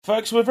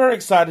Folks, we're very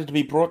excited to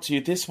be brought to you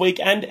this week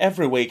and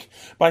every week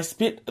by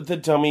Spit the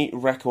Dummy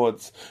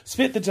Records.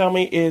 Spit the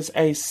Dummy is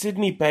a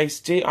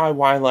Sydney-based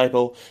DIY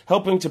label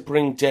helping to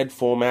bring dead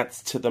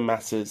formats to the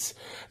masses.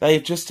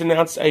 They've just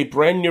announced a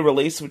brand new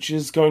release, which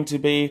is going to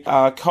be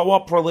a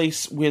co-op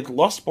release with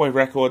Lost Boy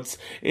Records.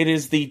 It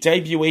is the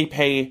debut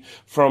EP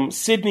from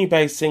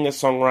Sydney-based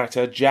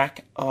singer-songwriter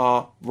Jack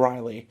R.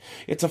 Riley.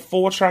 It's a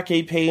 4-track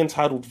EP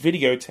entitled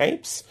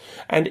Videotapes,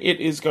 and it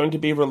is going to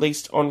be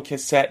released on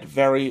cassette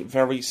very,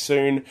 very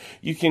soon.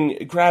 You can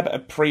grab a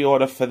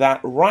pre-order for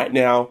that right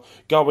now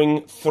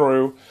going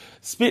through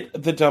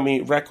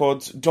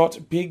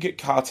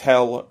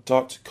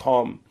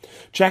spitthedummyrecords.bigcartel.com.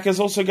 Jack is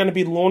also going to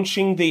be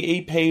launching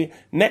the EP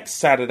next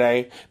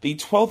Saturday, the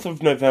 12th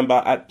of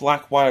November at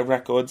Blackwire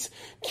Records,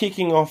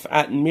 kicking off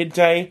at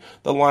midday.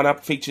 The lineup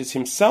features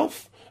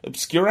himself,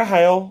 Obscura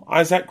Hale,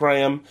 Isaac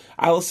Graham,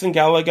 Alison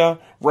Gallagher,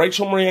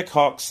 Rachel Maria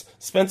Cox,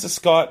 Spencer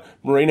Scott,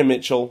 Marina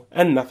Mitchell,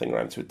 and Nothing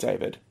Rhymes with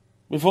David.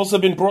 We've also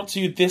been brought to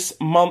you this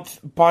month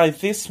by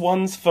This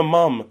One's for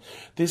Mum.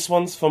 This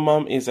One's for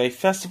Mum is a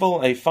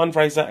festival, a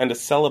fundraiser, and a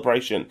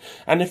celebration.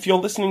 And if you're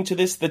listening to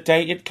this the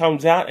day it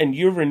comes out and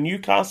you're in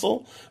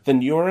Newcastle,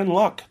 then you're in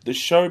luck. The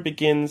show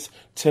begins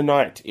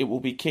tonight. It will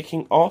be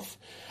kicking off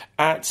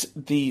at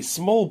the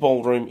Small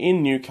Ballroom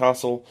in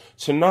Newcastle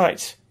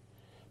tonight,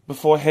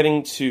 before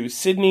heading to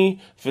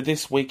Sydney for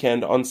this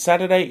weekend. On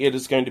Saturday, it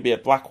is going to be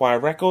at Blackwire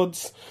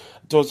Records.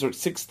 Doors are at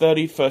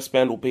 6:30, first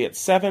band will be at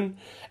 7,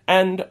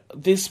 and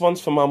This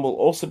One's for Mum will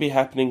also be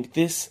happening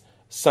this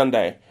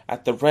Sunday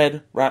at the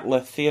Red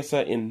Rattler Theatre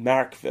in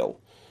Marrickville.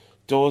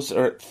 Doors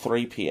are at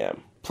 3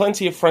 p.m.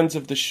 Plenty of friends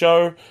of the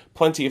show,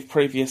 plenty of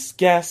previous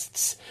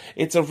guests.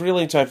 It's a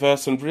really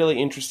diverse and really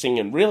interesting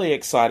and really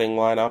exciting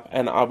lineup,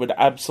 and I would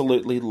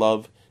absolutely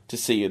love to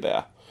see you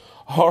there.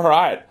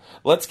 Alright,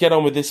 let's get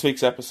on with this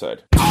week's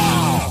episode.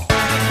 Bar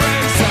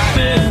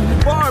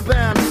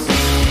band.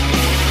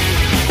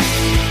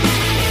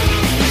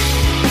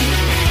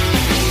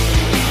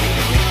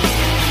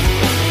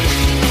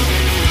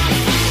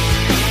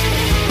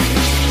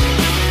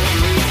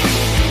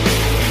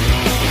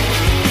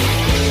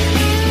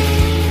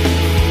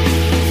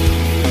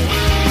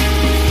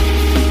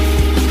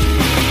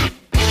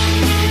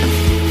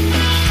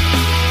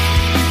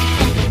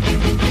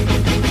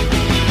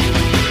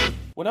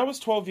 When I was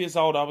 12 years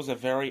old, I was a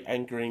very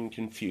angry and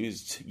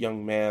confused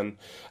young man.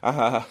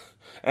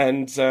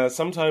 And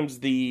sometimes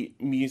the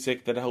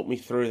music that helped me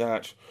through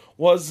that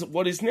was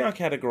what is now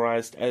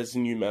categorized as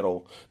nu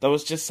metal. There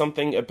was just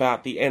something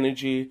about the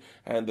energy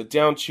and the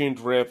down-tuned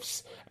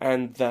riffs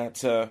and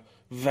that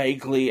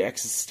vaguely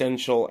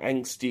existential,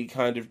 angsty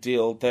kind of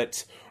deal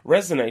that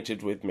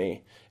resonated with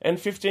me. And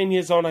 15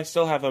 years on, I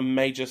still have a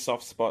major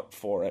soft spot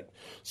for it.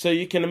 So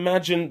you can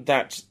imagine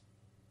that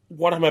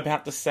what I'm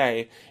about to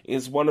say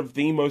is one of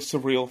the most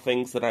surreal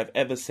things that I've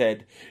ever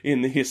said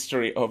in the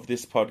history of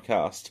this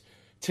podcast.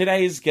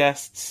 Today's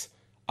guests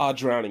are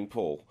Drowning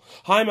Pool.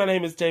 Hi, my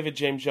name is David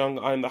James Young.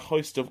 I'm the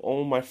host of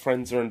All My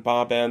Friends Are in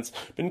Bar Bands.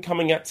 Been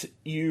coming at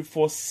you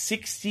for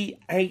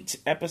 68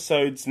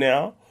 episodes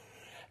now,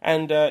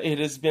 and it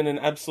has been an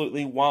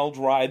absolutely wild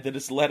ride that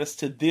has led us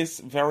to this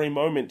very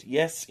moment.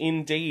 Yes,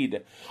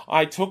 indeed.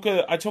 I took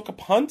a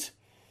punt.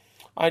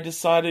 I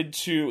decided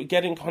to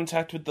get in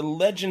contact with the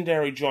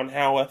legendary John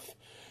Howarth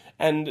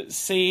and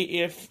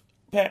see if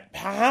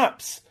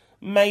perhaps,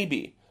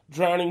 maybe,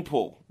 Drowning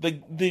Pool,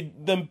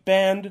 the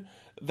band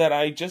that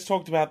I just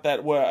talked about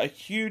that were a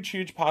huge,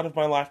 huge part of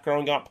my life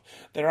growing up.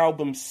 Their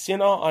album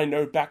Sinner, I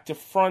know back to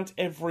front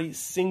every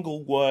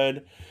single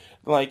word,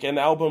 like an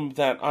album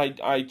that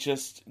I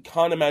just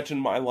can't imagine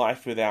my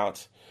life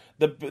without.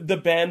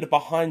 The band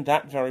behind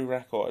that very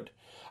record.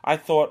 I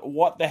thought,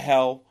 what the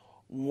hell?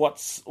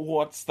 What's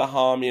the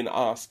harm in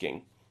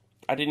asking?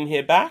 I didn't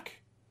hear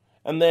back,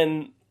 and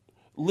then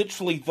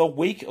literally the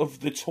week of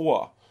the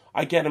tour,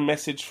 I get a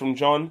message from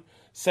John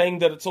saying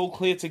that it's all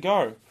clear to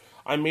go.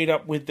 I meet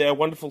up with their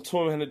wonderful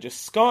tour manager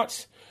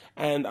Scott,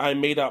 and I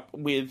meet up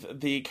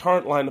with the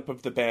current lineup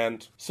of the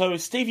band. So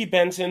Stevie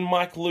Benson,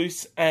 Mike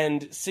Luce,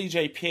 and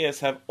CJ Pierce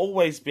have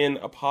always been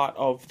a part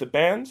of the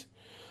band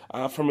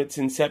from its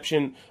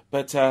inception,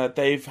 but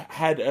they've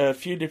had a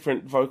few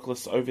different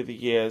vocalists over the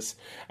years,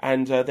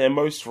 and their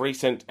most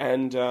recent,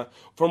 and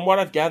from what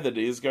I've gathered,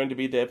 is going to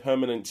be their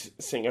permanent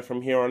singer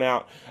from here on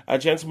out, a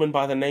gentleman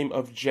by the name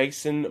of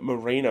Jason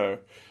Marino.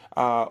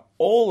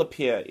 All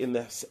appear in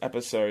this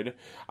episode.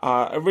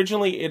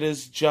 Originally it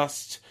is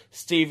just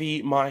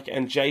Stevie, Mike,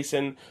 and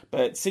Jason,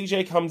 but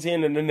CJ comes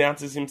in and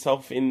announces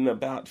himself in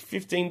about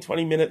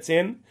 15-20 minutes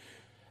in.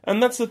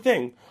 And that's the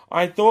thing.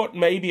 I thought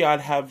maybe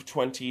I'd have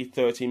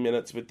 20-30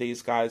 minutes with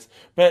these guys,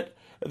 but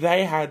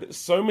they had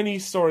so many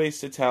stories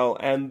to tell,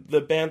 and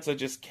the banter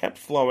just kept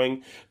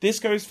flowing. This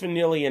goes for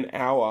nearly an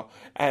hour,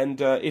 and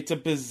it's a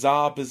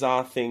bizarre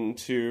thing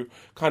to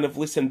kind of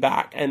listen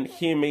back and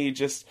hear me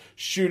just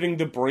shooting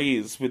the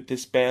breeze with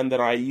this band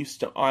that I used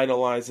to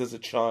idolize as a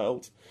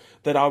child.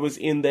 that I was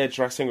in their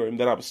dressing room,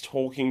 that I was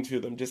talking to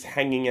them, just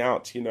hanging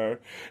out, you know.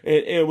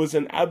 It was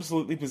an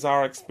absolutely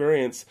bizarre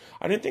experience.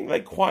 I don't think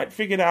they quite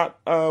figured out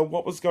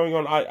what was going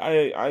on.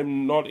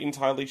 I'm not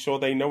entirely sure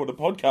they know what a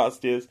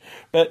podcast is,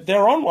 but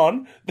they're on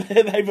one.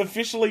 They've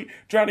officially,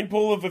 Drowning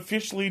Pool have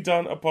officially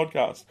done a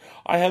podcast.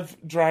 I have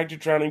dragged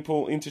Drowning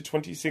Pool into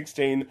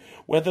 2016,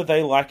 whether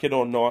they like it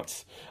or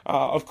not.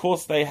 Of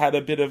course, they had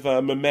a bit of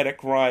a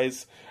mimetic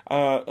rise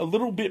a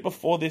little bit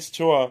before this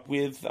tour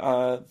with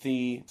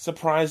the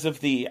surprise of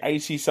the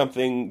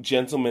 80-something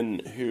gentleman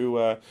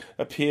who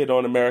appeared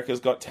on America's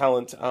Got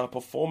Talent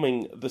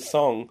performing the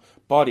song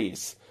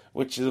Bodies,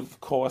 which of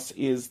course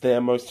is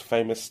their most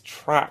famous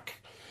track.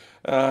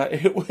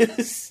 It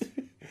was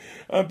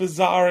a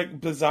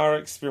bizarre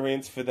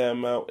experience for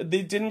them.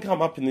 They didn't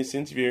come up in this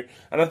interview,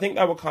 and I think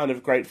they were kind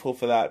of grateful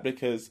for that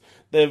because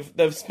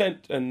they've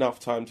spent enough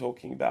time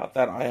talking about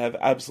that, I have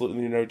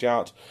absolutely no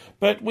doubt.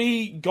 But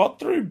we got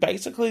through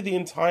basically the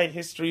entire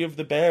history of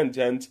the band,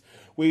 and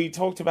we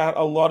talked about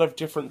a lot of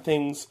different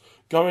things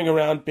going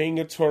around being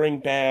a touring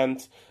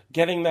band,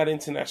 getting that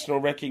international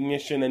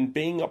recognition, and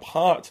being a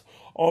part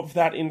of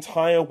that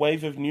entire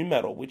wave of nu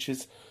metal, which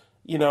is,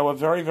 you know, a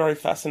very, very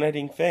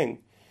fascinating thing.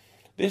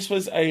 This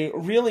was a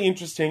really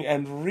interesting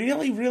and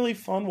really, really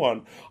fun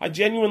one. I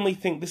genuinely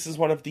think this is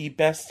one of the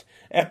best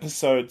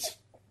episodes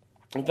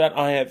that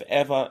I have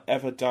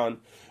ever done.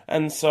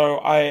 And so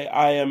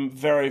I am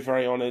very,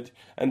 very honoured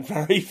and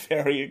very,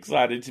 very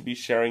excited to be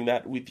sharing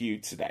that with you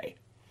today.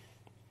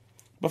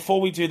 Before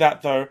we do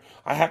that, though,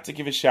 I have to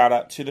give a shout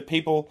out to the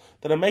people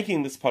that are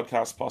making this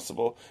podcast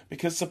possible,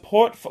 because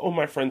support for All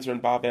My Friends Are in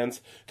Bar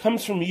Bands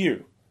comes from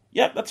you.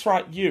 Yep, that's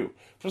right, you.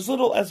 For as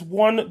little as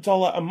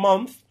 $1 a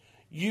month,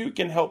 you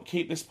can help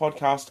keep this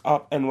podcast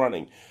up and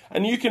running.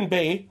 And you can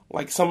be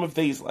like some of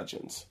these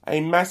legends.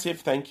 A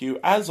massive thank you,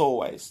 as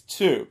always,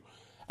 to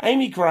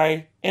Amy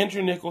Gray,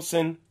 Andrew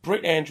Nicholson,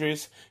 Britt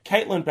Andrews,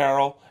 Caitlin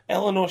Barrell,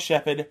 Eleanor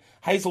Shepherd,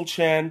 Hazel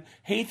Chan,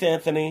 Heath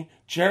Anthony,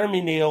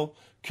 Jeremy Neal,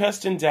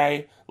 Kirsten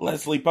Day,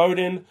 Leslie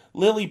Bowden,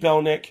 Lily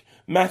Belnick,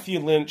 Matthew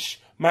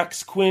Lynch,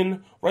 Max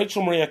Quinn,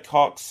 Rachel Maria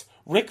Cox,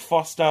 Rick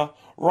Foster,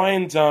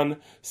 Ryan Dunn,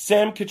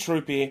 Sam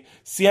Katrupi,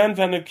 Sian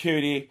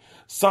Vanukuti,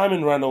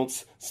 Simon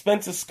Reynolds,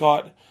 Spencer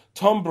Scott,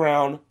 Tom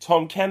Brown,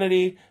 Tom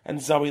Kennedy,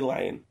 and Zoe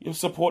Lane. Your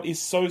support is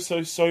so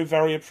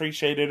very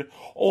appreciated.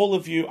 All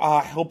of you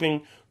are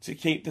helping to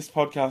keep this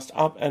podcast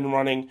up and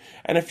running.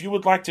 And if you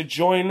would like to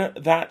join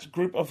that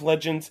group of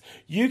legends,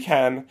 you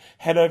can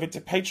head over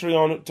to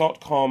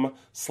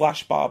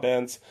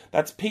patreon.com/barbands.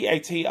 That's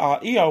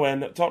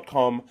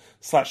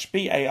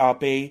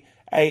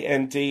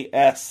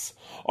patreon.com/BARBANDS.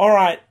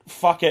 Alright,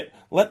 fuck it.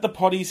 Let the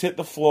potties hit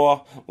the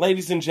floor.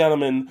 Ladies and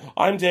gentlemen,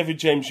 I'm David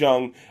James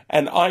Young,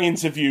 and I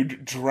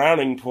interviewed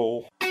Drowning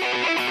Pool.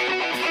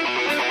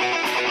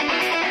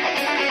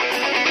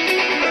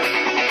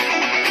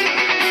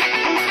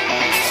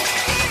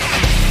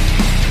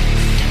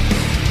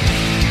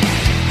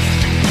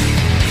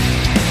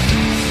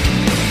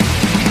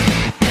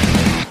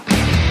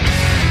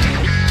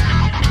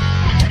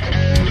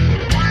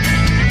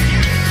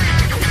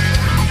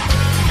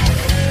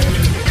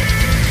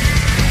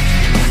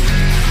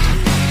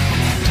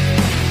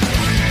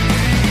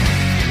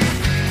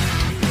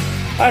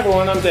 Hi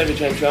everyone, I'm David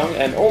James Young,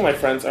 and all my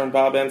friends are in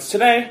bar bands.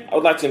 Today, I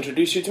would like to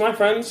introduce you to my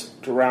friends,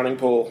 Drowning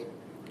Pool.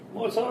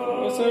 What's up?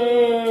 What's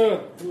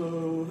up?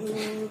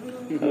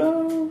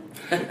 Hello.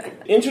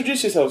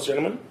 Introduce yourselves,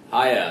 gentlemen.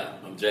 Hiya,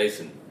 I'm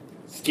Jason.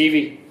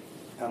 Stevie.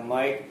 I'm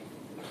Mike.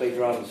 Play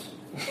drums.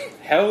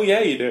 Hell yeah,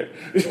 you do.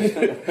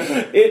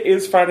 It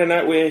is Friday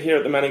night. We're here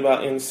at the Manning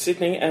Bar in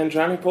Sydney, and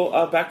Drowning Pool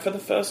are back for the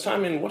first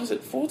time in,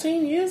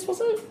 14 years, was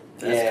it?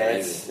 That's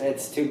crazy.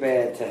 It's too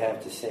bad to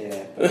have to say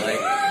that. Like,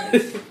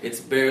 it's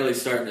barely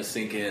starting to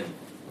sink in.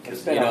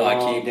 It's been a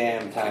long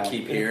damn time. I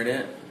keep hearing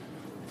it,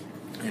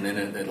 and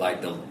then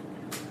like the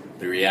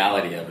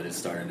reality of it is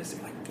starting to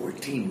seem like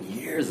 14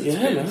 years. It's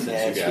been since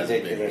it's you guys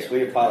ridiculous.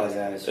 We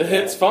apologize.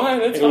 It's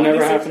fine. It'll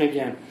never happen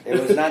again. It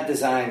was not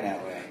designed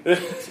that way.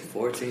 It's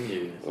 14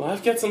 years.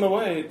 Life gets in the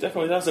way. It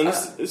definitely does. And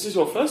this is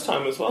your first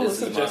time as well,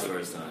 This isn't is it, my Jason?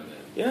 first time.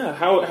 Yeah.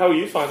 How are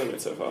you finding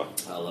it so far?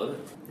 I love it.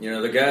 You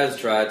know, the guys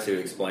tried to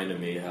explain to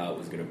me how it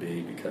was going to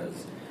be because,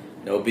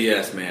 no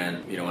BS,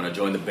 man. You know, when I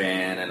joined the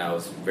band and I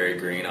was very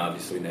green,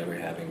 obviously never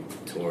having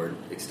toured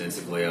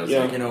extensively, I was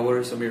like, you know, what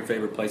are some of your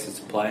favorite places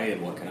to play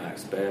and what can I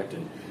expect?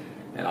 And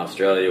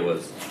Australia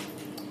was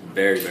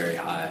very, very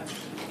high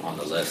on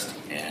the list.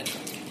 And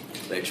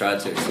they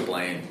tried to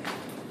explain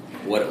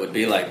what it would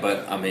be like.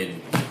 But, I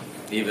mean,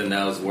 even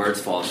those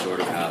words fall short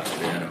of how it's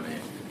been. I mean,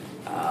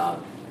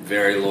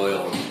 very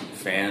loyal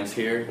fans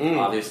here,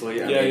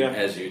 obviously. I mean,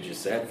 as you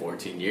just said,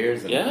 14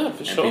 years. And,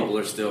 for sure. And people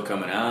are still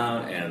coming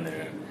out, and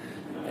they're,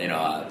 you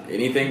know,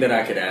 anything that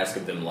I could ask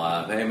of them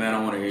live, hey, man,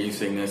 I want to hear you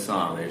sing this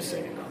song. They're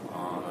singing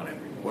along on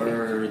every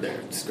word.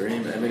 They're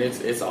screaming. I mean,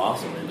 it's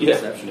awesome. And the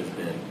reception has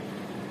been,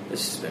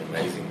 it's just been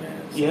amazing,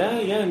 man. So.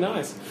 Yeah,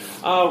 nice.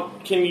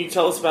 Can you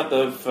tell us about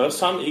the first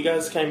time that you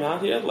guys came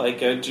out here? Like,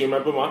 do you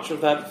remember much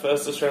of that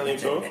first Australian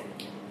tour?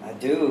 I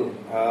do.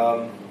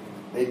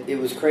 it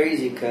was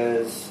crazy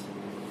because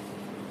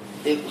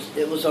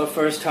it was our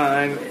first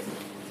time,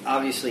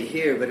 obviously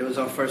here, but it was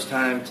our first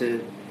time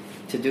to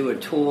do a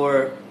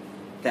tour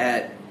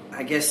that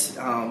I guess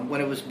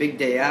when it was Big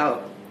Day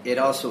Out, it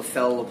also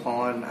fell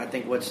upon, I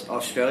think, what's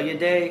Australia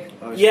Day?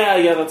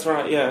 Yeah, that's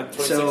right. Yeah,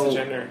 26th of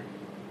January.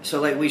 So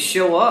like we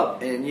show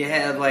up and you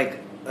have like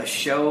a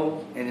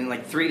show and then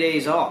like 3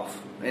 days off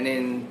and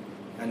then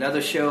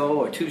another show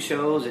or 2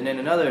 shows and then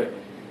another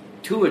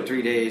 2 or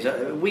 3 days.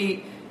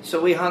 We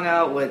hung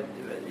out with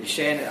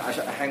Shannon. I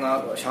hung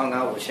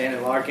out with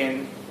Shannon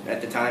Larkin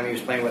at the time. He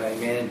was playing with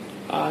Amen.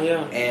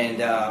 Yeah. And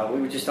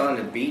we were just on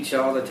the beach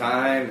all the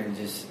time and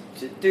just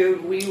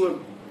dude, we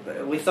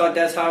thought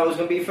that's how it was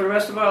going to be for the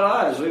rest of our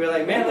lives. We were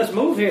like, man, let's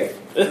move here.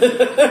 Yeah,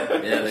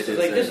 they did.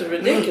 Like, this is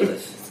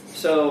ridiculous.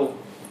 So,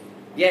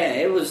 yeah,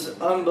 it was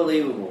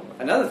unbelievable.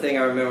 Another thing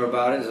I remember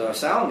about it is our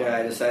sound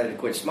guy decided to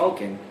quit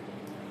smoking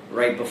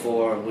right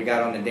before we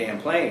got on the damn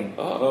plane.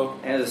 Uh-oh.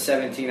 And it was a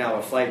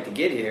 17-hour flight to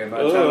get here.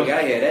 By the time we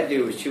got here, that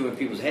dude was chewing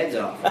people's heads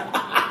off.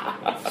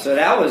 So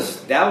that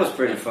was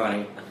pretty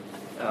funny.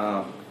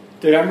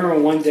 Dude, I remember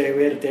one day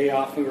we had a day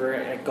off and we were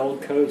at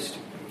Gold Coast.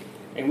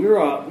 And we were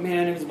all,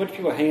 man, there was a bunch of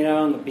people hanging out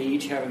on the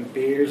beach, having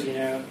beers, you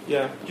know.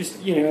 Yeah.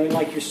 Just, you know, in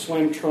like your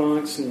swim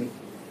trunks and,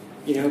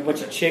 you know, a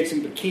bunch of chicks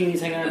in bikinis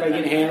hanging out,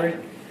 everybody getting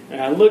hammered.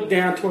 And I looked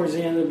down towards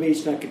the end of the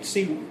beach and I could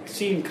see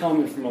him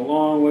coming from a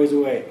long ways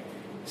away.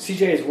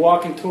 CJ is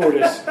walking toward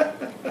us,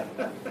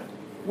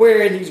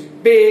 wearing these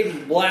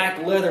big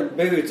black leather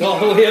boots all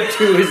the way up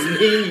to his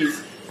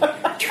knees,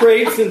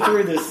 traipsing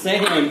through the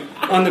sand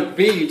on the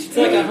beach. It's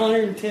like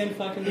 110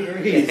 fucking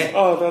degrees.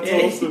 Oh, that's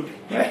awesome.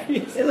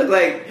 It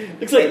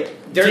looks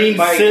like dirt Gene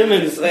bike,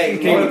 Simmons like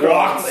came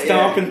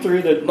stomping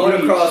through the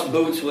motocross beach.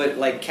 boots with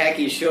like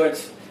khaki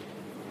shorts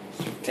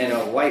and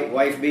a white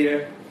wife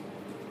beater.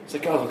 It's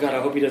like, oh God,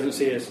 I hope he doesn't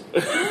see us.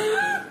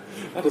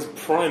 That is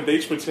prime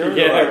beach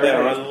material right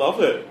there. right. I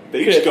love it.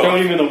 Beach Could have golf.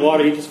 thrown him in the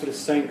water. He just would have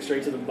sank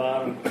straight to the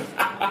bottom.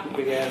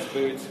 Big ass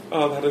boots.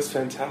 Oh, that is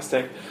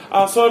fantastic.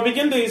 So I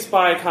begin these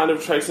by kind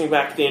of tracing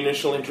back the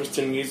initial interest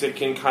in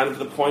music and kind of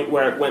the point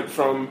where it went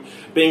from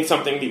being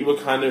something that you were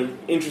kind of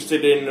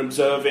interested in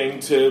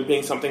observing to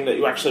being something that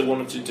you actually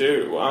wanted to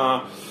do.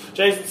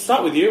 Jay, let's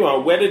start with you.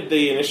 Where did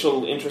the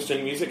initial interest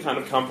in music kind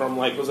of come from?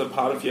 Like, was it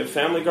part of your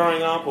family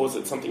growing up, or was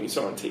it something you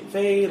saw on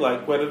TV?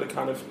 Like, where did it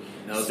kind of...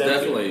 No, it's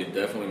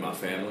definitely my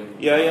family.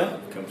 Yeah.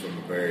 I come from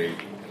a very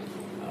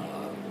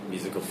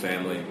musical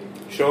family.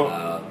 Sure.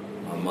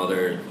 My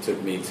mother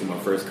took me to my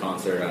first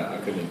concert. I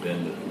couldn't have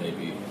been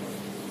maybe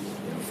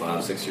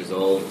 5, 6 years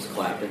old. It was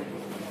Clapton.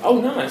 Oh,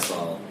 nice. I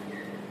saw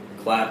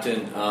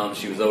Clapton.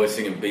 She was always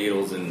singing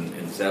Beatles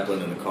and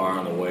Zeppelin in the car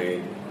on the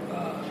way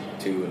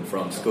to and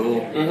from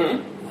school.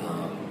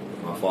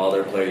 Mm-hmm. My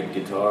father played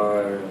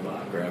guitar.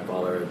 My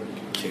grandfather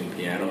tuned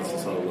pianos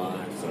his whole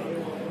life. So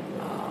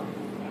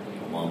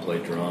my mom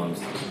played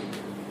drums,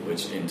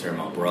 which in turn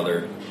my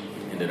brother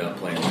ended up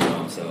playing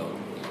drums. So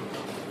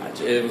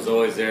it was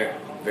always there.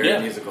 Very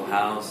musical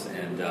house.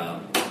 And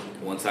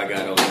once I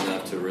got old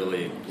enough to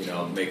really,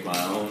 make my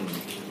own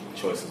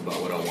choices about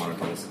what I wanted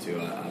to listen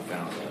to, I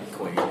found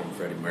Queen and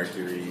Freddie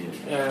Mercury.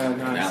 And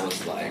that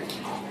was like,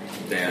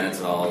 damn,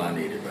 that's all I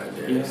needed right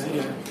there. Yeah, so,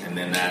 yeah. And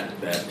then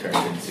that turned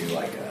into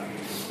like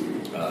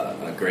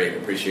a great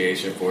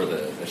appreciation for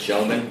the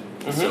showman.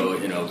 Mm-hmm. So,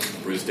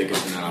 Bruce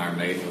Dickinson and Iron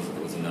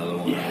Maiden was another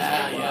one.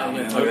 Yeah, wow,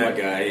 man, totally. that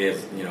guy, he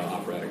has,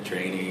 operatic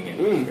training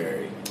and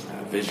very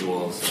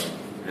visual. So.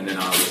 And then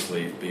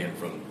obviously being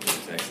from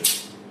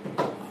Texas,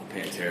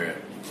 Pantera.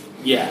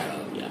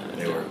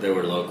 They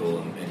were local,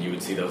 and you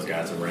would see those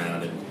guys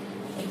around,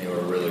 and they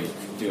were really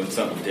doing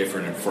something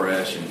different and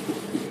fresh, and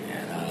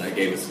that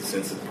gave us a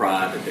sense of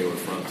pride that they were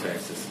from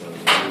Texas. So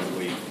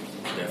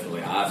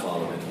I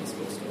followed in those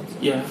footsteps.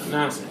 Yeah,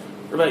 nice.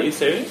 What about you,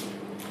 Stevie?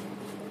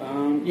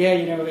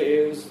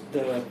 It was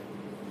the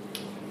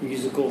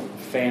musical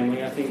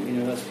family. I think,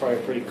 that's probably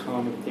a pretty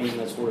common theme.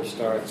 That's where it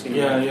starts.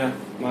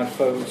 My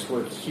folks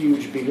were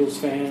huge Beatles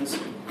fans.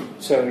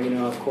 So,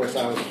 of course,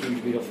 I was a huge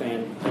Beatles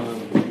fan.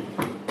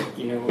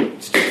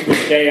 Still to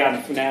this day,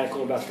 I'm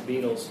fanatical about the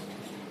Beatles.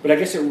 But I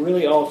guess it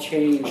really all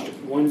changed.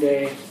 One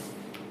day,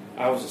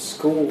 I was at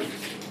school,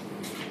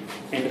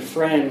 and a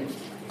friend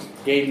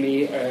gave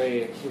me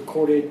a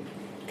recorded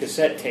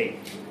cassette tape.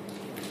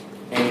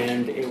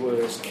 And it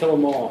was Kill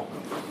 'Em All.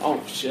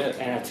 Oh, shit.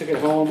 And I took it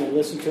home and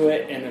listened to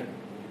it, and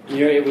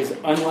it was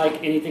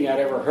unlike anything I'd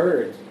ever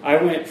heard. I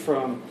went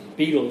from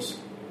Beatles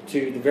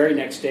to the very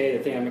next day,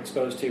 the thing I'm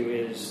exposed to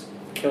is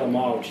Kill 'Em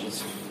All, which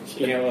is, a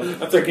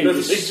freaking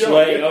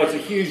display. Oh, it's a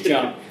huge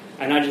jump.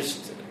 And I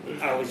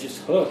was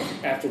just hooked.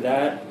 After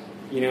that,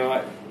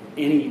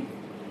 any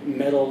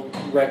metal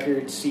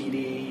record,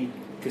 CD,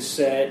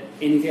 cassette,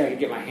 anything I could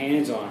get my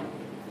hands on,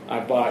 I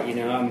bought.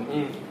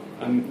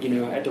 I'm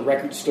at the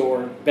record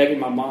store begging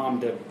my mom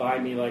to buy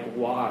me like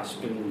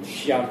Wasp and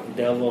Shout at the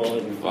Devil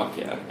and fuck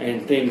yeah,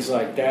 and things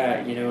like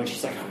that, and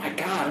she's like, oh my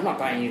God, I'm not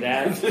buying you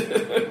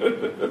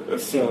that.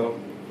 So,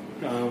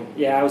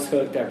 I was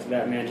hooked after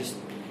that, man. Just,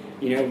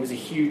 it was a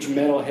huge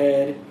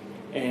metalhead,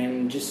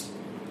 and just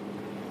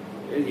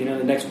you know,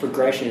 the next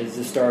progression is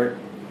to start.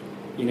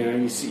 You know,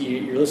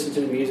 you're listening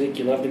to the music,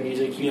 you love the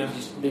music,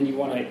 then you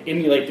want to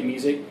emulate the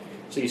music,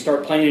 so you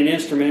start playing an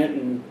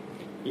instrument, and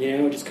you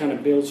know, it just kind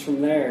of builds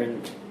from there.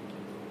 And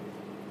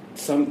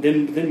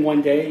then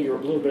one day you're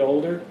a little bit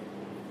older,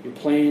 you're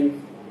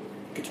playing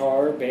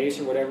guitar, bass,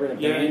 or whatever in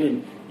a band,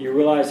 and you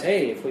realize,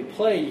 hey, if we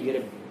play, you get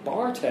a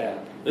bar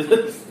tab.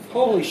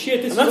 Holy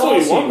shit, this is awesome. That's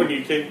what you want when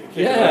you keep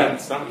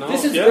starting off.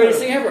 This is the greatest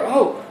thing ever.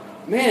 Oh,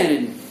 man,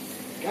 and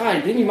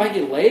God, then you might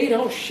get laid?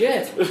 Oh,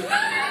 shit.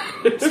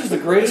 This is the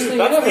greatest thing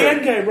ever. That's the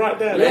end game right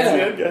there. That's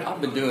the end game.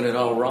 I've been doing it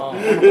all wrong.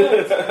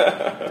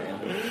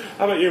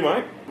 How about you,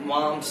 Mike?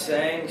 Mom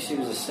sang. She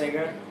was a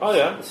singer. Oh,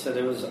 yeah. So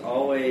there was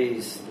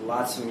always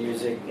lots of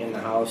music in the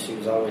house. She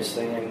was always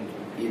singing,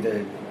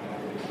 either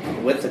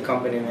with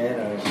accompaniment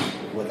or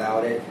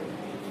without it.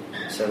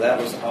 So that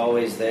was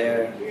always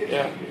there.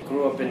 Yeah.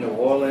 Grew up in New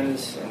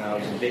Orleans, and I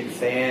was a big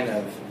fan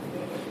of,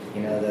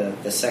 you know,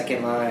 the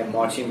second line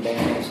marching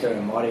bands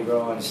during Mardi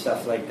Gras and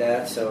stuff like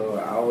that. So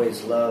I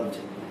always loved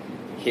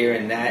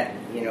hearing that,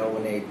 you know,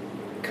 when they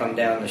come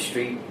down the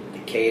street, the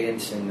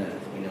cadence and the,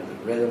 you know, the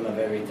rhythm of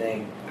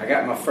everything. I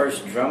got my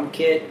first drum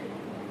kit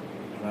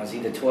when I was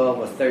either 12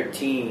 or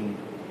 13,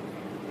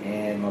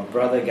 and my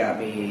brother got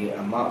me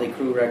a Motley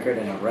Crue record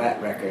and a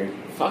Rat record.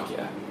 Fuck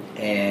yeah.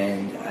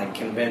 And I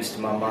convinced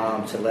my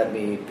mom to let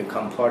me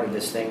become part of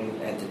this thing.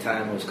 At the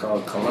time it was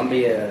called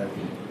Columbia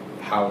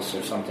House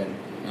or something,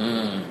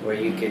 where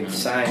you could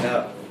sign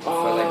up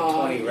for like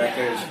 20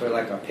 records for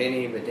like a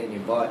penny, but then you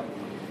bought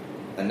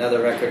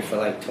another record for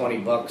like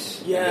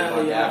 $20 every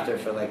month after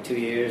for like 2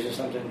 years or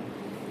something.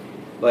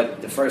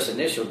 But the first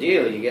initial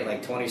deal, you get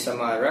like 20 some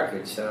odd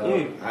records.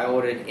 So I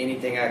ordered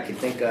anything I could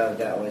think of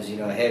that was, you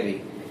know,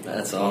 heavy.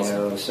 That's awesome.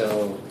 You know,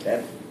 so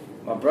that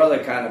my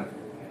brother kind of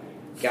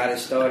got it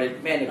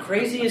started. Man, the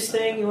craziest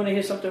thing, you want to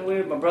hear something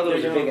weird? My brother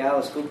was a big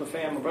Alice Cooper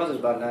fan. My brother's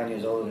about 9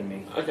 years older than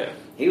me. Okay.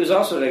 He was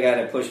also the guy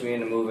that pushed me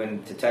into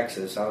moving to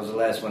Texas. I was the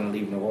last one to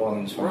leave New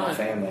Orleans for my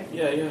family.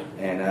 Yeah, yeah.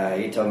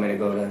 And he told me to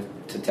go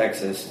to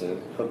Texas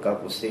to hook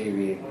up with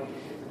Stevie.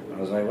 I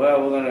was like,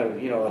 well, we're going to,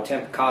 you know,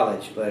 attempt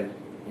college, but,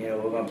 you know,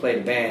 we're going to play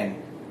the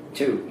band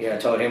too. Yeah, I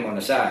told him on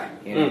the side,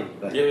 you know.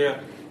 But,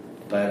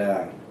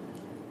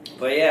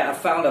 But yeah, I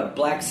found a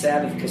Black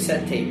Sabbath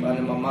cassette tape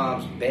under my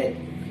mom's bed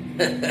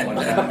one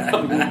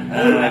time.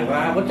 I'm like,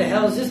 wow, what the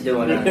hell is this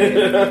doing out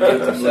here?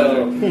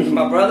 So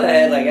my brother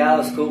had like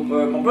Alice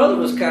Cooper. My brother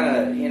was kind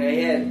of, you know,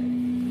 he had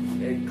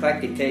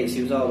eclectic taste.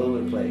 He was all over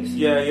the place.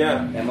 Yeah,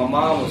 yeah. And my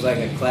mom was like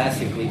a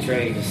classically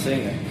trained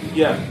singer.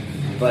 Yeah.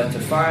 But to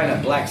find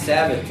a Black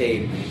Sabbath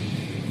tape,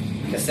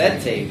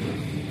 cassette tape,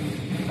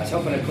 I was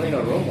hoping to clean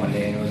a room one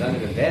day and it was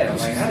under the bed. I'm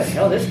like, how the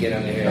hell did this get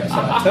under here? So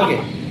I took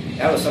it.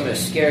 That was some of the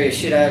scariest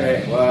shit I ever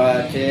heard.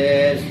 What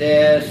is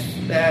this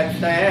that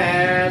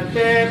stands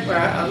before?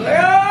 I was like,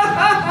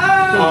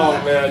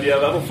 oh man, yeah,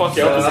 that'll fuck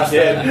you up as a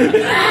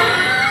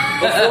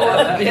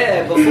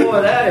kid.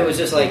 Before that, it was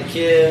just like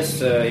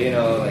Kiss, you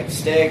know, like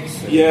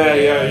Styx.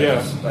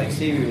 Yeah. Like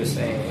Stevie was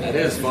saying. That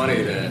is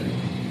funny that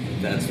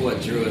that's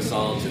what drew us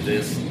all to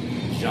this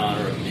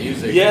genre of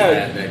music.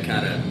 Yeah. That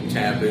kind of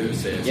taboo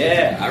sense.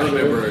 Yeah. I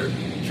remember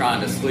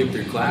trying to sleep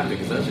through Clapton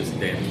because I was just a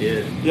damn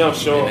kid. Yeah,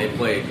 sure. And they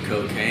played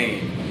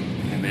Cocaine,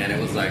 and man, it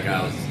was like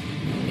I was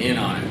in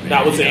on it. Man.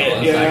 That was it. I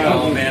was like,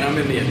 oh man, I'm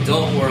in the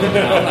adult world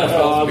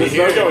now. There's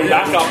no going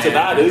back after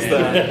that, is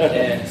there?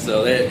 Yeah.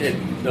 So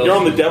you're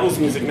on the devil's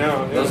music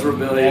now. Yeah. Those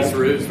rebellious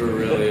roots were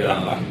really,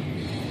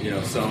 you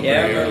know, sown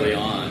very early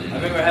on. I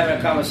remember having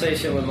a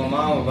conversation with my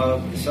mom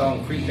about the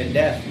song "Creeping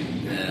Death."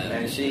 Yeah.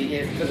 And she,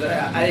 because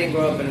I didn't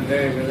grow up in a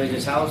very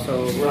religious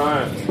household,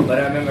 right? But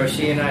I remember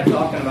she and I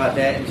talking about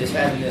that and just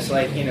having this,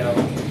 like, you know,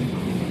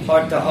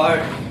 heart to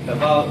heart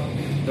about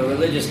the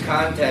religious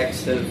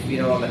context of,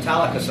 you know, a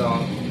Metallica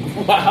song.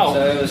 Wow.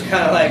 So it was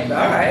kind of like,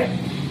 all right,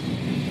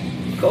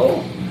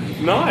 cool.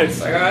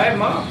 Nice. Like, all right,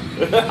 Mom.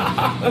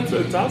 That's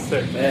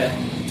fantastic. Yeah.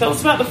 Tell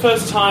us about the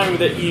first time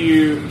that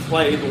you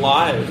played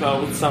live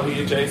with some of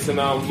you, Jason.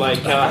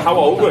 How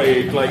old were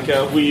you? Like,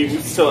 were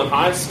you still in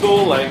high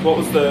school? Like, what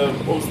was the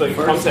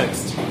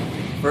context?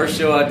 First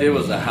show I did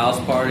was a house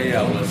party.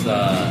 I was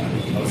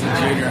in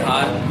junior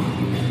high.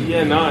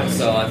 Yeah, nice.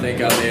 So I think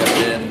I may have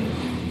been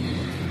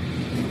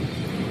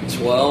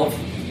 12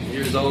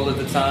 years old at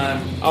the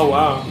time. Oh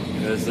wow!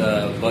 It was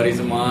buddies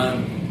of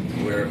mine.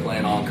 We were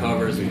playing all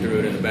covers. We threw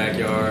it in the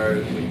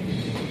backyard. We,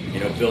 you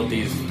know, built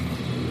these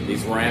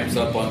ramps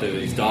up onto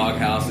these dog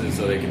houses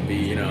so they could be,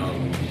 you know,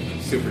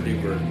 super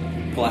duper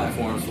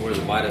platforms for us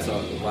to invite all our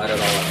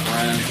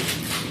friends.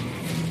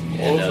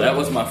 And that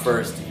was my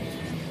first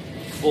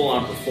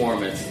full-on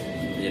performance,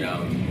 you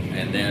know.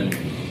 And then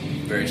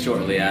very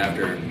shortly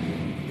after,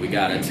 we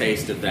got a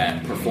taste of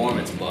that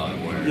performance bug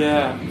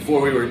where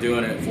before we were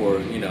doing it for,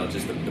 you know,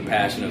 just the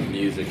passion of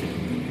music.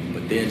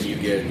 But then you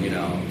get, you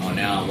know, oh,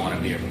 now I want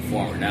to be a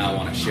performer. Now I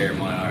want to share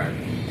my art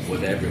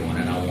with everyone,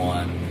 and I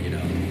want, you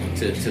know,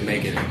 to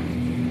make it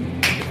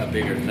a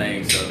bigger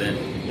thing. So then,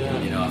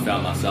 you know, I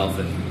found myself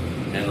in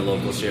the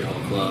local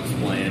shithole clubs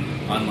playing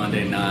on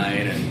Monday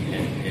night, and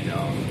you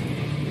know,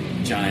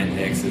 giant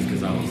X's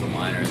because I was a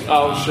minor. At the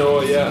Oh, time.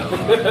 sure, yeah.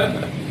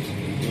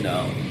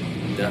 So,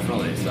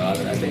 definitely. So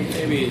I think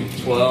maybe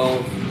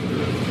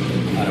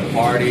 12 at a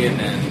party, and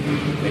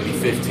then maybe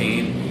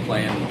 15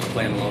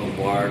 playing local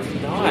bars.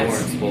 Nice. We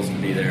weren't supposed to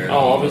be there.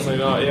 Oh, obviously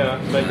not. Yeah,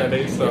 make that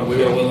easy stuff. We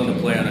were willing to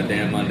play on a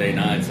damn Monday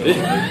night, so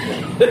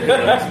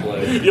let's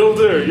play. You'll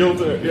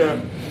do.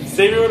 Yeah.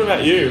 Stevie, what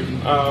about you?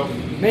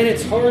 Man,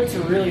 it's hard to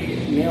really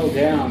nail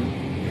down,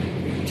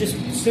 just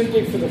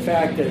simply for the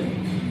fact that,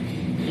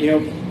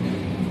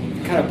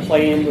 kind of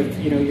playing with,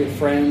 your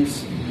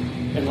friends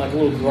and like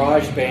little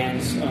garage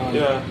bands.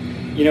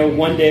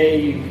 One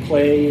day you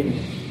play and,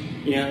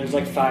 there's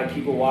like 5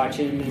 people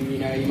watching, and,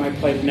 you might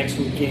play the next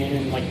weekend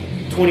and like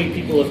 20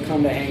 people have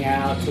come to hang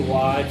out to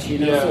watch,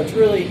 So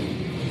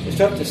it's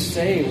tough to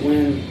say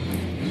when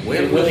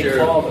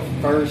call the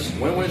first.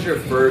 When was your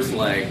first,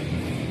 like,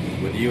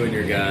 with you and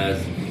your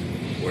guys,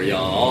 where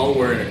y'all all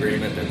were in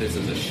agreement that this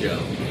is a show?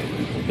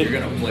 You're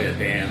gonna play a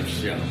damn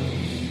show.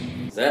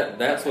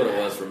 That's what it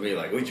was for me.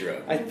 Like, we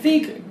drove. I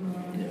think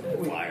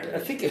Fire. I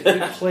think if we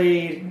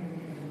played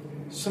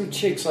some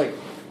chicks like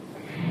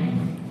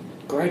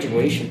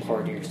graduation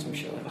party or some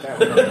shit like that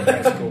when I was in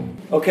high school.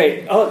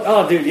 Okay.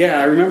 Oh, dude, yeah,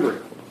 I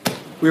remember.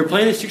 We were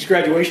playing this chick's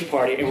graduation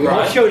party, and we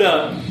all showed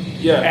up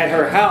at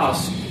her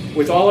house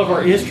with all of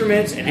our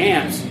instruments and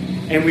amps,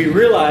 and we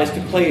realized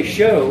to play a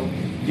show,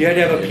 you had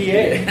to have a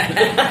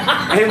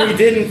PA. And we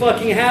didn't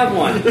fucking have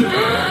one.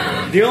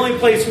 The only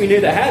place we knew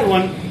that had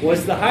one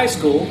was the high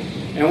school,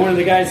 and one of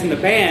the guys in the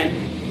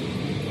band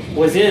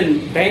was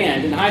in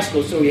band in high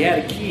school, so he had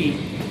a key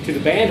to the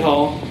band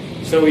hall.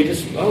 So we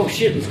just, oh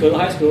shit, let's go to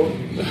high school.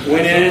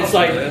 Went in, it's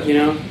like,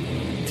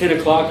 10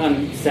 o'clock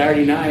on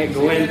Saturday night,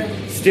 go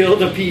in, steal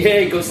the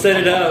PA, go set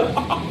it up,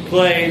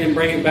 play, and then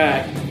bring it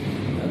back.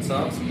 That's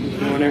awesome.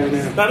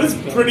 That is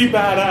pretty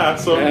badass,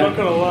 so I'm not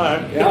gonna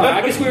lie. Yeah,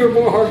 I guess we were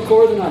more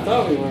hardcore than I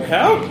thought we were.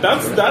 How?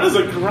 That is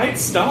a great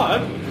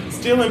start.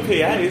 Stealing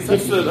PAs,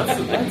 that's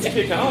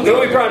kick ass. No,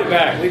 we brought it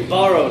back. We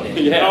borrowed it.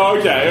 Yeah. Oh,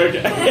 okay.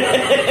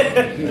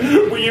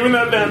 Were you in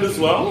that band as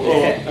well? Or?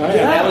 Yeah.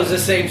 That was the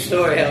same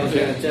story I was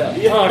going to tell.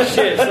 Oh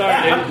shit,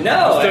 sorry dude.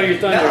 No, Stole your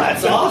thunder.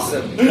 that's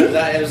awesome.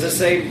 It was the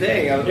same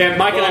thing. Yeah,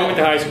 Mike and I went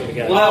to high school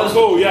together. Well,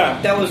 Cool,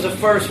 yeah. That was the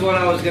first one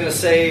I was going to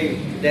say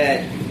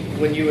that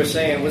when you were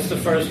saying, what's the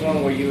first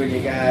one where you and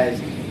your guys...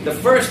 The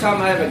first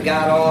time I ever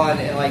got on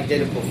and like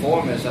did a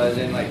performance, I was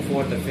in like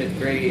 4th or 5th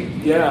grade.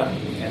 Yeah.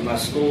 And my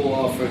school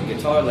offered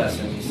guitar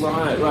lessons.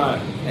 Right.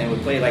 And we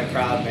played like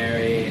Proud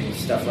Mary and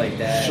stuff like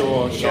that.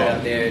 Sure. Got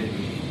out there and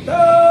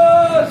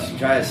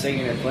tried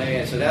singing and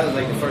playing. So that was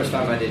like the first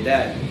time I did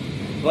that.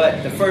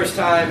 But the first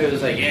time it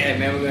was like, yeah,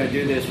 man, we're going to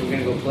do this. We're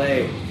going to go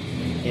play.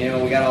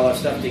 We got all our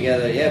stuff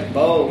together. Yeah,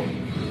 Bo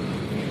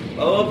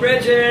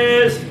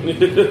Bridges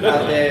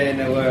out there in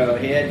the world.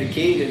 He had the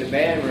key to the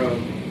band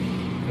room.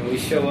 And we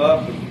show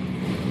up.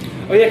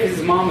 Oh yeah, because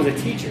his mom was a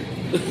teacher.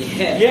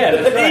 Yeah. Yeah,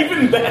 that's right.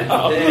 Even better.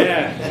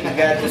 Yeah. He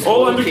got the All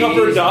school under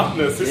cover of keys,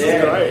 darkness. This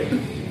is great.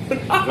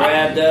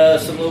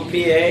 grabbed some little PA.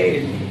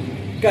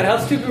 And God, how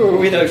stupid were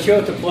we though? Show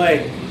up to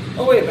play.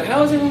 Oh wait, but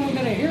how is anyone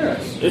going to hear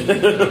us?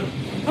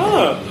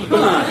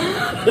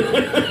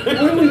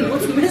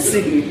 What's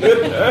missing?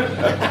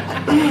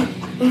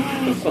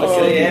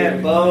 so yeah,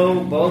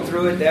 Bo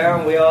threw it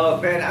down. We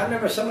all, man, I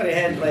remember somebody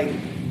had like,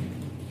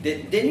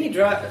 didn't he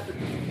drop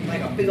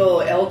like a big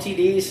old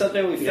LTD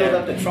something? We filled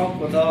up the trunk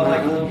with all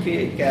like little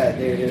PA. God,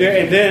 dude.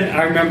 And then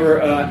I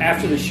remember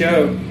after the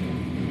show,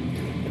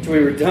 after we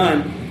were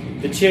done,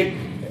 the chick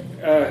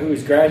who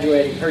was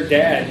graduating, her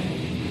dad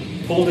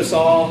pulled us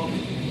all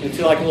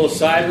into like a little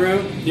side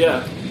room.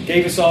 Yeah.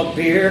 Gave us all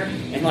beer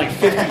and like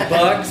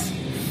 $50.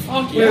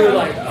 Fuck We were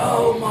like,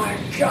 oh my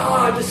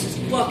god, this is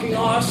fucking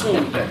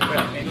awesome.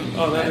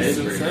 That is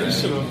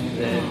sensational.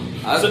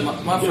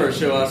 My first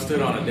show, I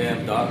stood on a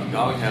damn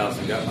doghouse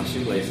and got my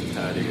shoelaces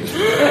tied together. You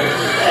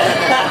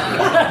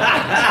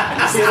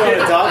see what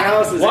a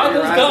doghouse is? Why do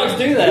those dogs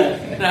do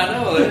that? I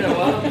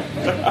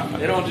know,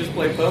 they don't just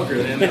play poker,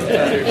 they end up tie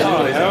their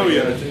shoelaces hell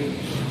yeah. together, too.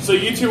 So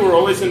you two were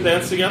always in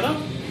bands together?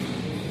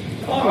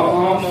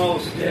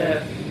 Almost,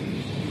 yeah.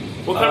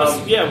 What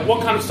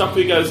kind of stuff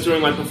were you guys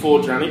doing like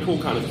before Journey Pool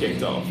kind of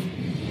kicked off?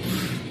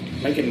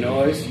 Making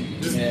noise.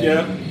 Just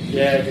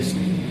Yeah, just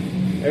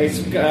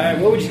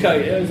what would you call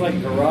it? It was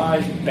like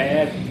garage,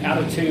 bad, out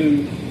of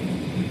tune,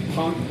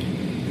 punk,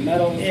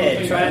 metal.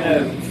 Yeah, trying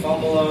to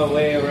fumble our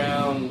way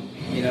around,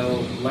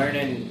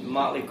 learning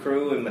Motley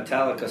Crue and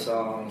Metallica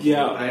songs.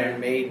 Yeah. Iron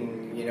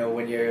Maiden,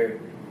 when you're,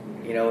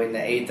 in the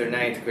 8th or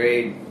 9th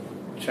grade,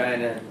 trying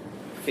to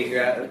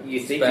figure out, you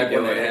think Back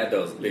you're when doing they it. had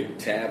those big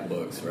tab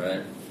books,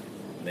 right?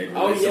 They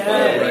Oh, released yeah.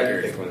 a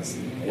Big record. ones.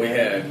 We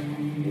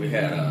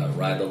had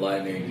Ride the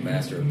Lightning,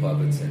 Master of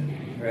Puppets, and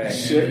Right.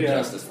 Shit, yeah.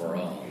 Justice for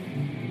All.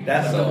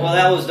 That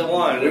was the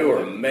one. We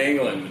were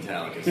mangling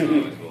Metallica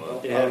songs.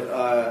 Well.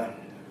 Yeah.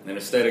 And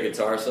instead of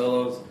guitar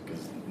solos,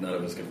 because none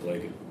of us could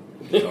play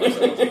guitar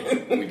solos,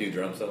 we do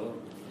drum solo.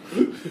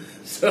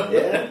 So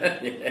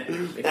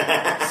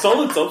Yeah.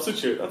 Solid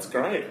substitute. That's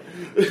great.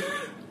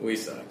 we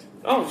sucked.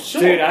 Oh,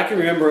 sure. Dude, I can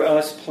remember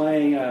us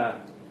playing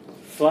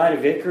Flight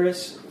of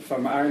Icarus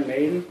from Iron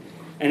Maiden,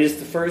 and it's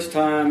the first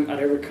time I'd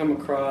ever come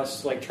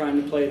across like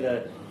trying to play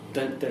the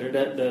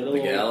little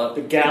gallop.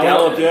 The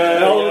gallop.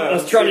 Yeah, I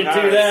was trying to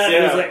do that. Yeah.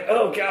 And it was like,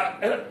 oh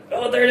god,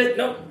 oh there it is.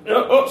 No,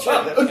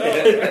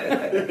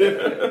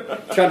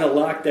 trying to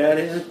lock that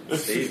in.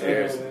 Steve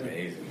Harris is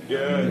amazing.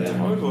 Yeah,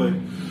 totally.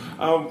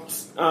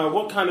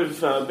 What kind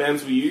of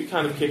bands were you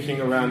kind of kicking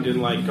around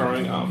in, like,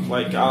 growing up?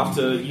 Like,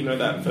 after,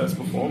 that first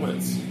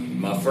performance?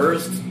 My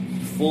first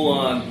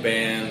full-on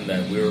band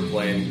that we were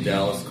playing in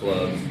Dallas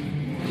clubs,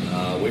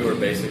 we were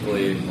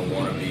basically a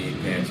wannabe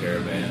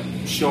Pantera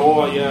band.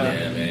 Sure, yeah.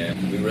 Yeah,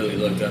 man. We really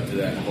looked up to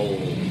that whole,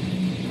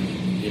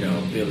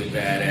 Billy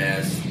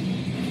Badass,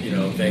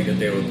 thing that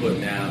they were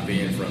putting out,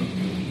 being from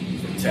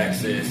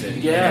Texas.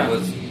 And Yeah. it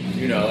was,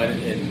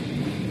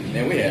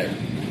 and we had,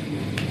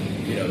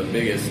 the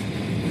biggest,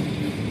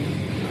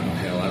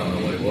 I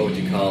don't know, what would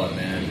you call it,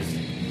 man?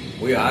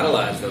 We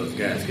idolized those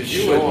guys. Cause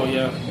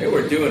they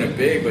were doing it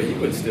big, but you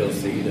would still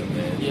see them,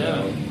 man.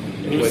 Yeah.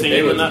 And you were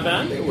singing in that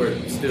band? They were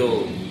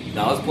still...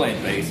 No, I was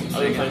playing bass and I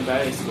was singing. playing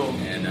bass, cool.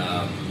 And,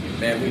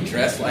 man, we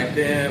dressed like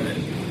them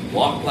and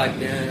walked like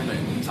them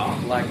and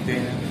talked like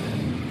them.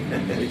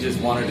 And we just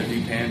wanted to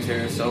be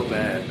Pantera so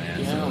bad, man.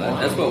 Yeah, So wow.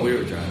 that's what we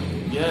were trying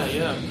to do.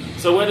 Yeah.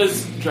 So where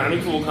does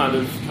Drowning Pool kind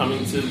of come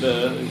into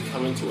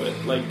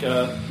it? Like,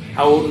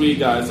 how old were you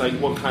guys? Like,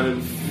 what kind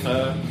of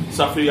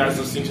stuff were you guys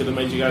listening to that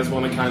made you guys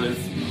want to kind of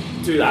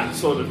do that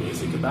sort of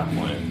music at that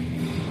point?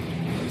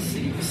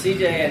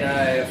 CJ and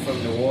I are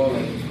from New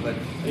Orleans, but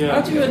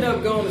How'd you end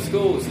up going to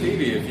school with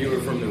Stevie if you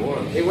were from New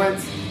Orleans? He went.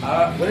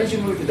 When did you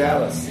move to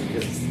Dallas?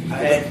 Because I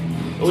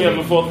had We have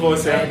a fourth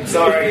voice here.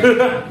 sorry,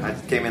 I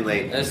came in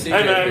late. That's CJ.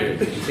 Hey,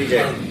 man.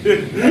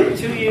 CJ.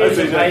 2 years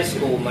That's in high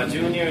school. My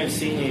junior and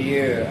senior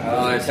year, I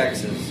was Oh, in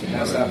Texas, and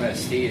that's how I met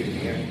Steve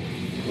here.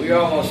 We were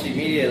almost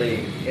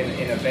immediately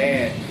in a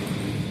band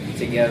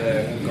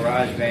together, a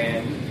garage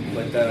band,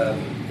 with the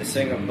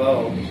singer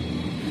Bo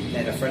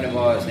and a friend of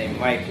ours named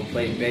Mike who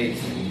played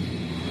bass.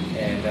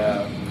 And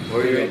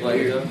Where you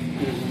playing, Joe?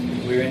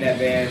 we were in that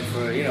band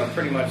for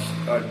pretty much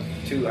our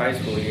 2 high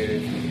school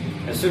years.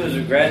 As soon as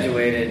we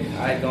graduated,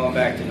 I had gone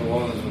back to New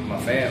Orleans with my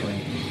family,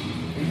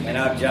 and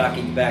I've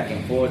jockeyed back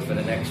and forth for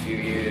the next few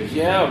years.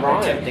 Yeah,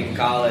 right. Attempting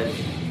college,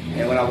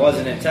 and when I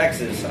wasn't in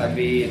Texas, I'd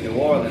be in New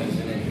Orleans,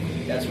 and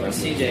then that's when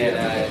CJ and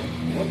I.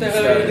 What the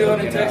hell are you doing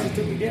in Texas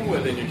to begin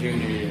with in your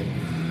junior year?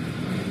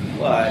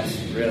 Well, it's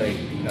really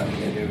nothing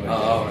to do with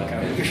all right.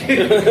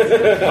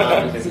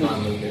 His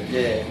mom moved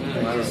there.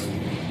 Yeah, just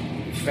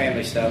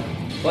family stuff.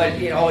 But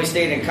always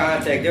stayed in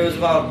contact. There was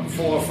about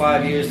 4 or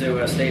 5 years there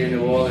where I stayed in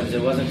New Orleans.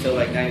 It wasn't until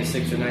like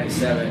 96 or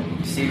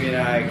 97. Stevie and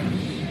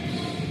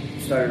I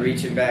started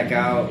reaching back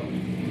out.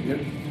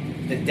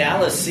 The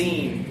Dallas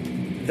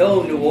scene,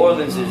 though New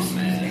Orleans is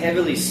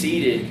heavily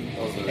seated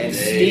and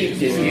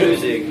steeped in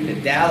music,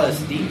 the Dallas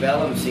Deep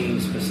Ellum scene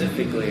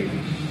specifically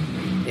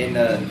in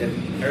the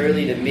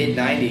early to mid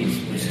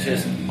 90s was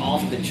just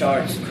off the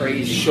charts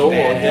crazy. Sure,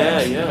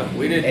 badass. yeah.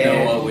 We didn't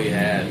know what we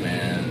had,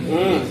 man.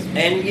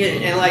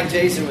 And like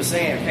Jason was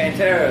saying,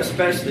 Pantera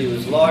especially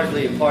was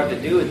largely a part to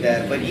do with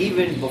that. But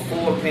even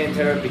before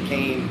Pantera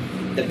became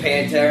the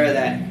Pantera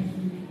that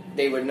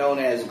they were known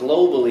as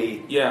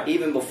globally,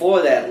 even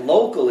before that,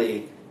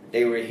 locally,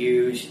 they were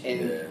huge.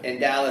 And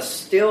Dallas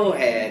still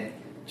had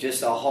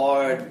just a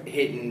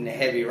hard-hitting,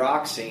 heavy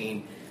rock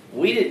scene.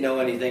 We didn't know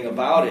anything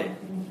about it,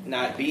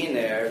 not being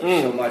there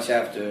so much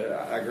after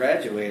I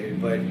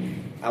graduated. But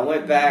I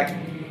went back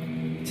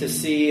to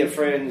see a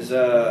friend's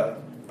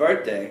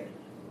birthday,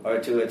 or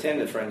to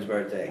attend a friend's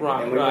birthday.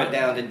 And we went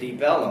down to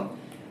Deep Ellum.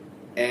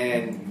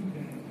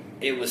 And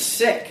it was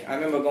sick. I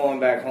remember going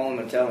back home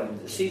and telling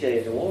CJ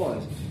in New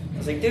Orleans, I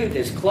was like, dude,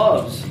 there's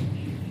clubs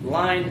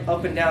lined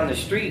up and down the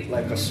street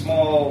like a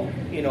small,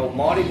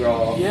 Mardi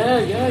Gras.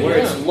 Where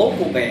it's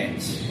local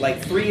bands,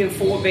 like 3 and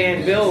 4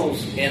 band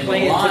bills And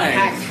playing to lines.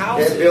 packed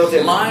houses.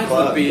 Built-in Lines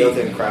would be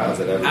built-in crowds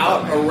at every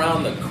out time.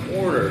 around the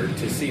corner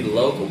to see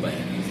local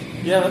bands.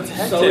 Yeah, that's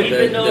hectic. So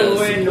even though the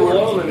we're in New support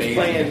was Orleans amazing.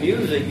 playing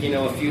music,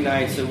 a few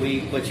nights a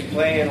week, but you're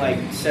playing like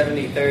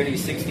 70-30,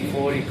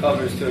 60-40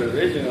 covers to the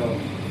original,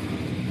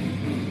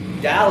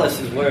 Dallas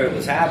is where it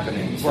was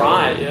happening. So,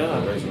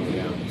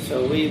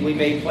 So we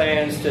made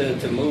plans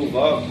to move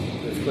up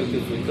as quick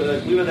as we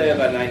could. We were there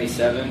by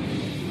 97,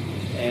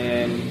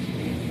 and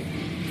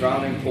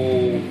Drowning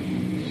Pool,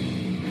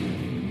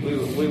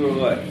 we were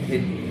what?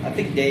 I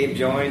think Dave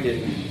joined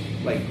in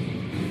like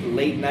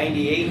late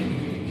 98.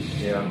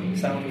 Yeah.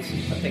 I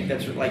think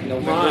that's like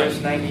November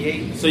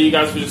 98. So you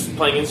guys were just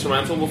playing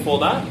instrumental before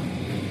that?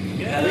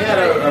 Yeah, We had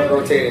a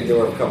rotating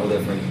door of a couple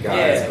different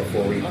guys Yeah.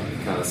 before we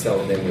kind of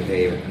settled in with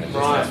Dave at this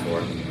Right. last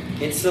tour.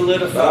 It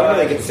solidified. But I don't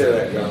really consider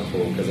that Drowning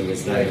Pool because it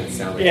was not even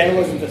sound like Yeah, it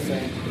wasn't the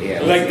same. Yeah,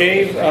 it Like wasn't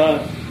Dave, the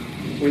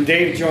same. when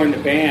Dave joined the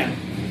band,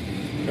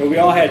 we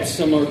all had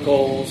similar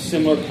goals,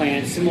 similar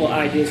plans, similar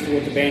ideas for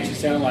what the band should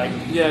sound like.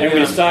 Yeah, and we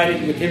yeah.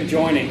 decided with him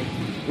joining,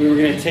 we were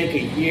going to take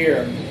a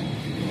year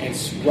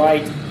and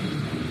write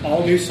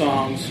all new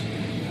songs,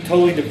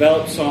 totally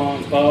developed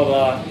songs, blah,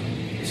 blah,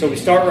 blah. So we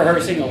start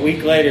rehearsing. A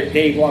week later,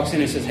 Dave walks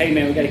in and says, "Hey,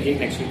 man, we got a gig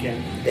next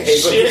weekend."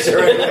 Shit.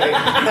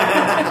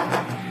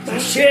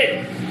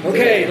 Shit.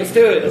 Okay, let's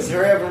do it.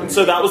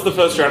 So that was the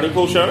first Drowning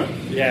Pool show?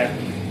 Yeah.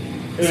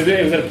 It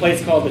was at a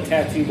place called the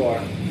Tattoo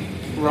Bar.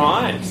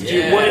 Right. Yeah.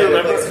 Do you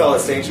remember? It's called a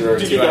Sanctuary.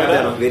 Did too. you go I have there?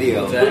 that on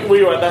video. Exactly. Were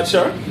you at that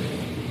show?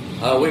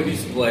 We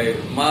used to play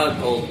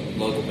my old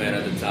local band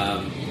at the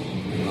time.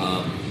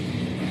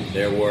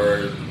 There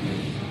were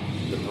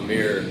the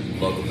premier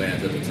local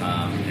bands at the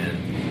time,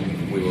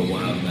 and we were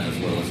one of them as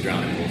well as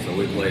Drowning Pool. So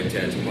we played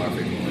Tattoo Bar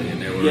frequently,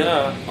 and there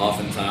were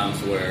often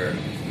times where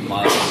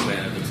my local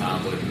band at the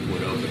time would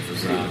open for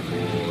Drowning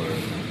Pool.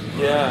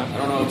 Or I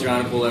don't know if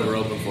Drowning Pool ever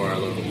opened for our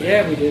local band.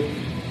 Yeah, we did.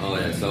 Oh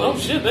yeah. So Oh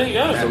shit! There you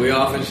go. So we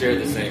often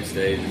shared the same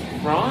stage.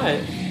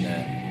 Right.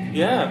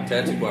 Yeah.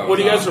 Tattoo Bar. What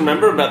do you guys awesome.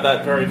 remember about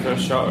that very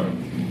first show?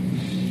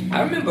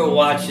 I remember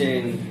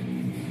watching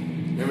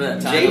Remember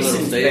that tiny little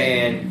Jason's stage?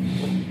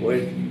 band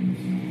with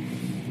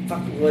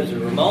fucking was it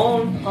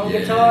Ramon on Yeah.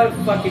 guitar?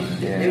 Fucking,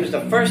 Yeah. it was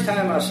the first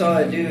time I saw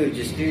a dude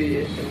just do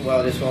it.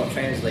 Well, this won't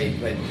translate,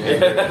 but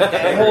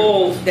that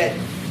whole that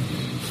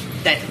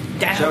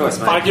down. Show us,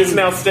 man. Mike is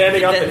now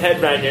standing up and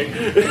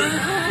headbanging.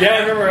 Yeah, I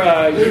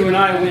remember you and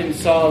I went and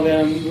saw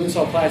them. We went and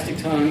saw Plastic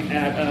Tongue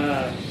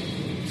at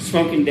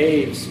Smoking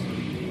Dave's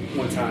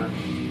one time.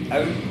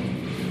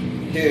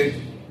 Dude,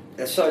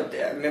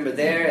 I remember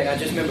there, and I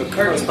just remember I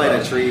Curtin was playing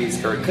Club. at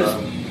Trees, Kurt Because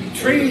Club.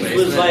 Trees The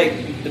was basement.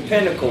 like the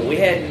pinnacle. We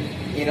had,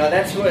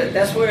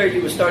 that's where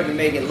you were starting to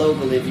make it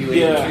local if you were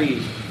in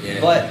Trees. Yeah.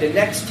 But the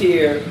next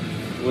tier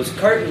was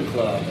Curtain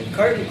Club, and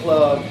Curtain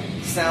Club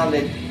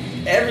sounded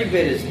every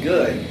bit as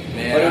good,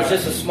 Man, but it was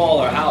just a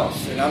smaller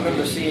house. And I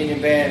remember seeing your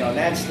band on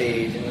that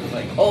stage, and it was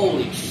like,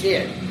 holy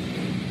shit!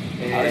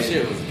 Our And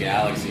shit was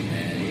Galaxy,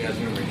 man. You guys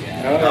remember Galaxy?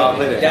 Oh, I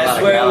played a lot that's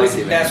of where Galaxy,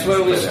 man. that's where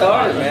we Played that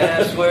started, a lot.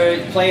 man. That's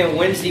where playing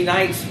Wednesday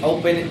nights,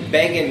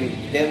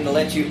 begging them to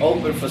let you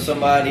open for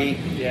somebody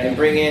and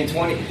bring in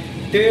 20.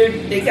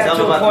 Dude, they got Tell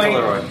to them a about the point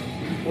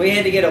Polaroid. we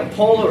had to get a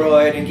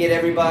Polaroid and get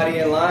everybody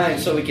in line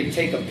so we could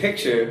take a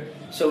picture,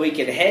 so we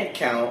could head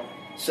count,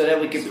 so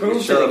that we could So prove you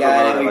to showed the up guy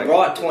for that we like-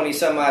 brought 20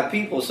 some odd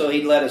people, so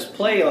he'd let us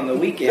play on the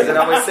weekend. Because I'd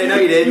always say, no,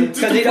 you didn't.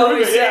 Because he'd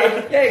always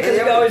say, because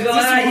he'd always go,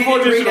 This is you before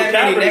didn't bring digital that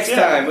many cameras, next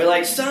yeah. time. We're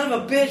like, son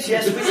of a bitch,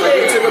 yes we It's like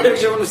you took a did.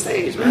 picture on the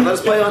stage, man. Let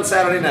us play on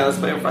Saturday night. Let's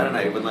play on Friday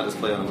night. It wouldn't let us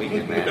play on the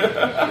weekend, man.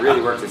 It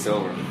really worked us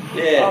over.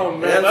 Yeah. Oh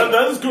man,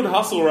 that is good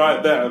hustle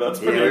right there. That's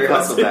Yeah, pretty we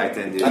impressive. hustled back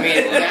then, dude. I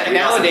mean,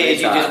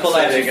 nowadays you just pull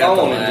out They your got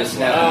the phone and last just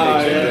snap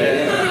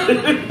one.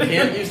 a picture.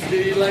 Kent used to do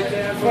you like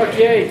that? Fuck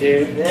yeah,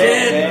 dude. Yeah,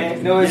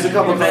 man. No, there's a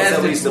couple Yeah. clubs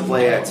that we used to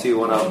play at too.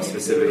 One of them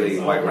specifically,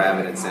 White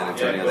Rabbit in San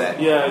Antonio. That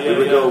we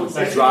would yeah. go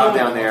drive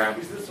down there,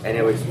 and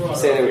it would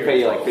say they would pay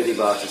you like $50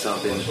 or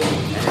something, and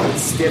it would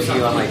stiff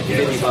you on like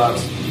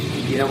 $50.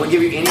 You know, wouldn't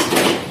give you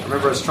anything. I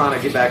remember us trying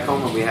to get back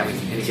home and we haven't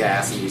any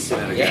gas, and we sit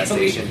at a gas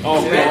station.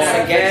 Oh Ran man.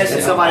 out of gas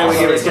And somebody would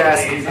give us gas,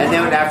 and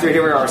then after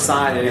hearing our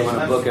sign, they didn't want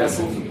to book us,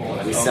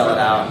 and we sell it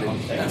out.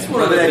 And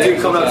remember that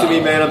dude coming up to me,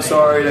 man, I'm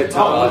sorry, that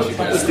time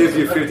stiff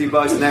you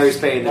 $50, and now he's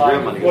paying the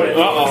real money. For the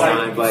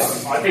sign,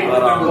 but Being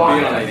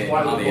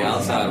on the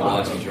outside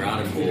watching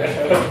Drowning Pool.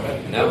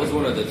 And that was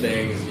one of the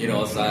things,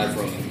 aside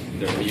from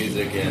their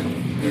music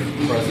and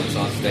their presence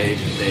on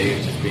stage and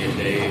Dave just being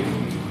Dave.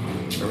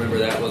 I remember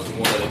that was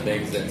one of the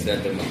things that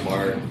set them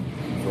apart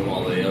from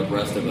all the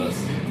rest of us,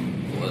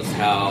 was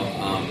how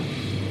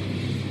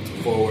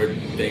forward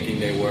thinking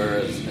they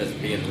were as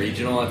being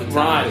regional at the time.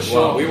 Right, as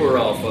well. sure. We were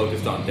all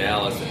focused on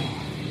Dallas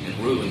and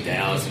ruling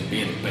Dallas and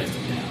being the best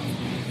of Dallas.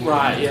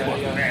 Right, yeah.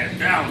 Man,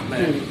 Dallas,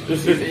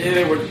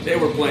 man. They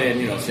were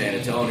playing, San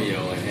Antonio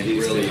and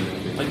really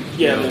Like,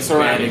 yeah, the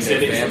surrounding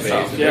expanding cities their and fan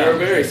stuff. base. Yeah. They were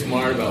very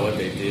smart about what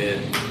they did,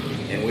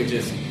 and we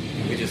just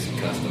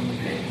custom made.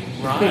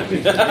 Right.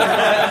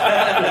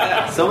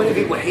 so many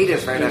people hate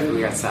us right after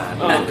we got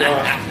signed. Oh,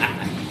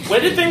 God. Where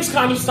did things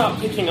kind of start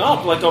picking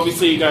up? Like,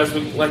 obviously, you guys were,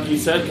 like you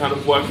said, kind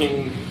of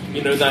working,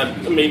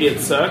 that immediate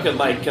circuit.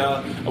 Like,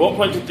 at what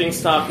point did things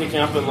start picking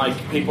up and, like,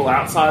 people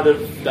outside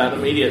of that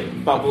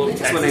immediate bubble of That's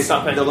Texas when they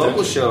start paying the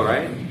local attention? show,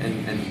 right?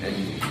 And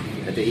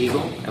at the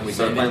Eagle, and we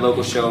started playing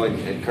local show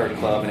at Curtain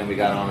Club, and then we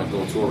got on a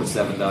little tour with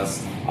Seven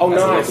Dust. Oh,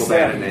 as a nice, local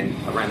band, yeah. and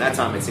then around that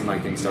time, it seemed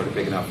like things started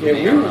picking up. For Yeah,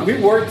 me. I don't know. we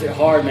worked it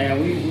hard,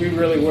 man. We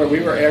really were. We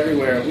were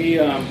everywhere. We'd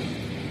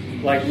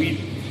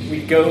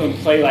go and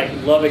play like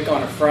Lubbock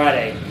on a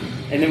Friday,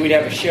 and then we'd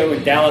have a show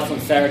in Dallas on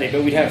Saturday.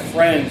 But we'd have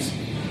friends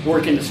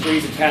working the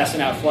streets and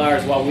passing out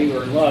flyers while we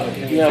were in Lubbock.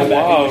 And we'd Yeah, come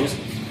back wow. and it was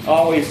just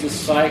always this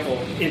cycle.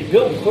 It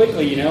built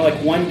quickly, Like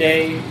one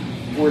day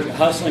we're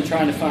hustling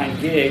trying to find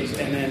gigs,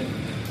 and then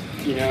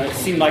it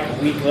seemed like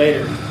a week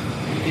later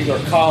people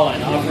are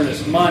calling, offering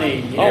us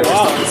money. Oh,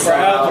 wow.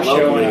 Crowds are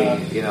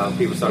showing up.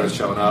 People started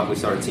showing up. We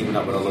started teaming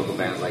up with our local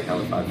bands like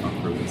Halifax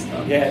Funk Crew and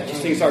stuff. Yeah,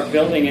 just things start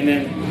building, and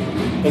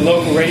then the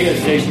local radio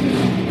station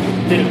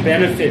did a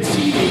benefit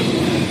CD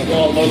of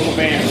all local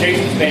bands.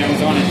 Jason's band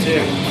was on it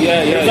too.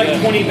 Yeah, There was yeah, like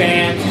yeah. 20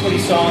 bands, 20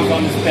 songs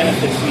on this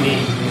benefit CD.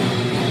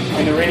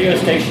 and the radio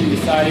station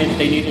decided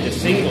they needed a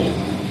single,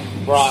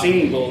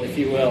 if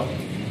you will.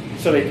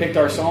 So they picked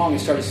our song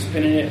and started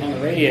spinning it on the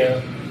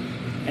radio.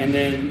 And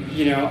then,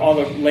 all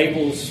the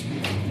labels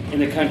in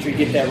the country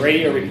get that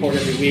radio report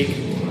every week.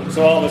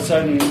 So all of a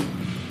sudden,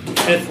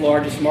 5th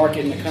largest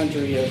market in the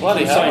country of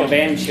unsigned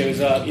bands shows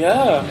up.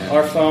 Yeah.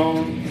 Our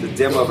phone. The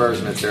demo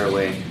version of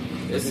Tearaway.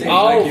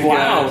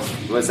 Wow.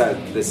 Was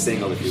that the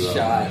single, if you will?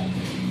 Shot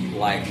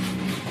like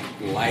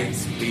light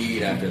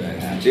speed after that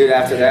happened. Dude,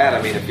 after that,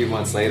 I mean, a few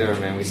months later,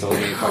 man, we sold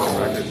many fucking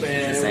records.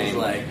 Man, Insane. it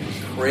was like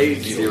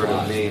crazy. 0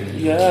 to me.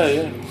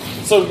 Yeah.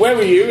 So where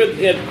were you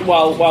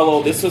while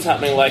all this was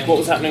happening? Like, what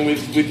was happening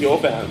with your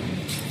band?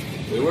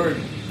 We were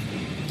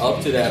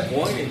up to that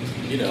point,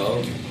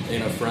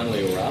 in a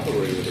friendly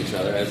rivalry with each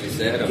other, as you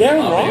said. Yeah,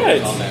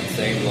 right. On that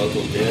same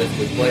local disc.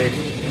 We played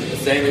the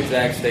same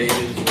exact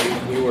stages.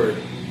 We were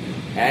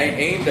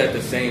aimed at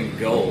the same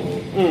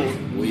goal.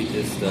 We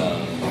just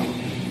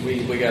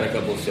we got a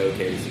couple of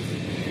showcases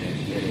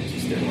and it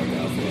just didn't work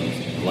out for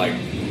us. Like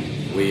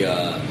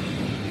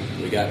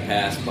we got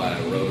passed by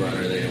a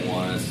Roadrunner. They didn't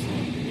want us.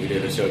 We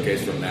did a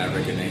showcase for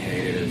Maverick and they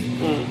hated us.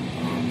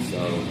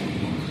 So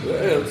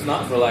it's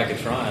not for lack of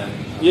trying.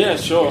 Yeah,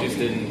 sure. We just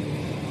didn't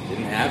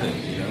have it.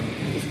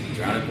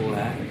 Drowning Pool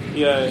had it.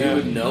 Yeah. You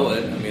would know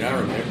it. I mean, I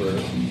remember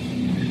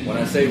when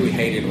I say we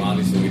hated them.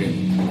 Obviously, we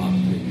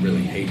didn't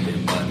really hate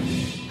them, but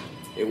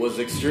it was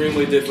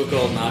extremely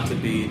difficult not to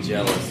be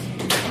jealous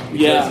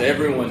because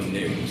everyone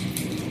knew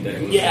that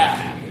it was going to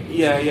happen.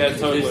 Yeah,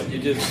 totally.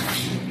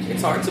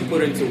 It's hard to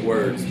put into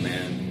words,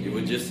 man. You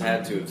would just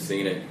have to have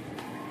seen it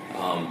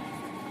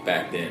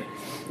back then.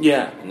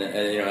 Yeah. And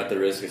at the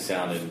risk of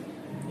sounding,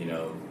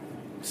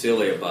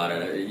 silly about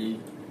it,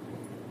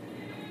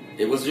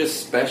 it was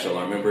just special.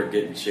 I remember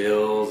getting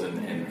chills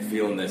and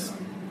feeling this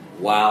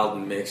wild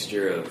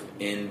mixture of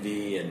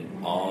envy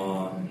and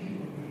awe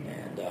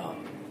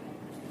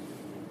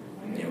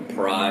and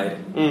pride,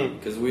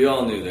 because we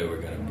all knew they were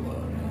going to blow,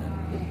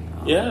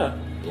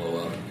 man.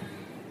 Blow up,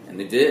 and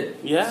they did.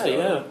 Yeah.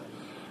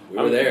 We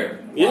were there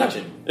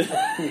watching,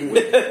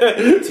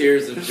 with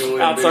tears of joy.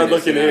 Outside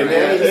looking in,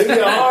 man.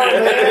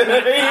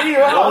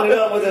 Blowing it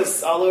up with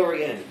us all over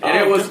again.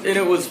 And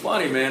it was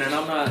funny, man. And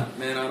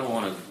I don't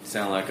want to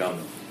sound like I'm,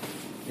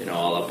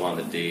 all up on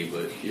the D,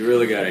 but you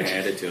really got to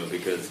hand it to them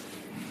because,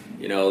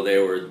 they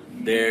were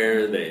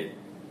there. They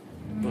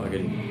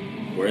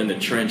fucking were in the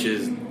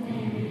trenches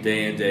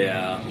day in, day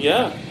out.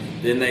 Yeah.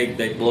 Then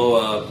they blow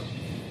up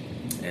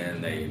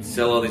and they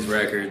sell all these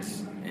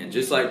records. And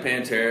just like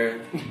Pantera,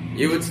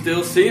 you would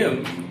still see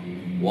them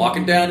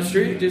walking down the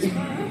street just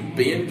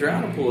being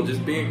Drowning Pool,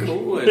 just being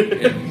cool.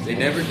 And they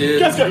never did. You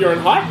guys got your own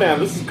hype, man.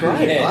 This is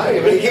great.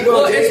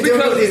 It's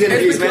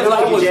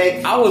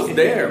because I was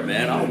there,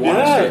 man. I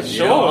watched it.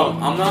 Sure.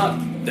 I'm not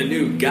the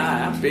new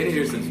guy. I've been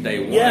here since day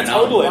one. Yeah,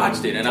 totally. I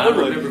watched it, and I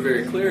remember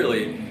very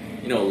clearly,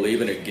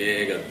 leaving a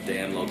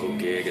damn local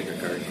gig at the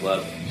Curtain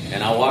Club,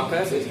 and I walked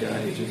past this guy,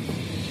 and he just,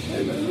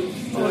 hey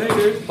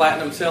dude,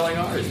 platinum selling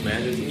artist,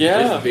 man,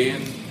 just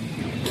being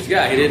this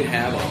guy. He didn't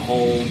have a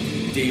whole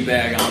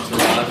D-bag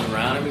entourage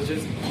around him. He was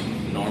just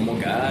a normal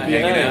guy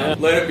hanging out.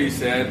 Let it be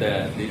said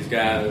that these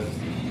guys,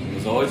 it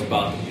was always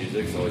about the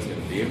music. It's always going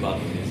to be about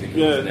the music.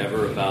 It was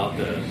never about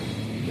the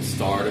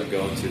stardom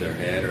going to their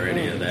head or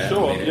any of that.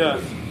 Sure,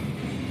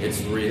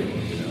 it's real,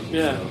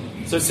 Yeah.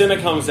 So Sinner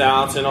comes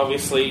out, and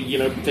obviously,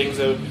 things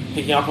are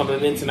picking up on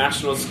an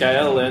international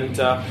scale, and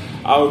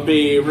I would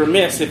be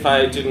remiss if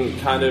I didn't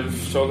kind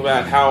of talk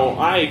about how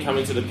I come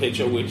into the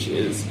picture, which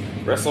is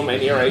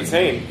WrestleMania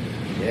 18.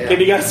 Yeah. Can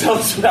you guys tell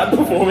us about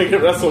performing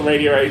at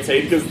WrestleMania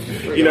 18? Because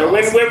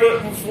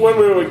when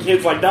we were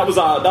kids, like that was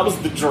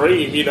the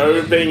dream.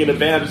 Being in a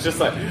band, it's just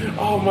like,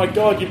 oh my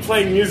god, you're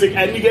playing music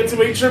and you get to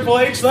meet Triple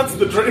H. That's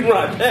the dream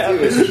right there.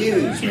 Dude, it's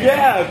huge. Man.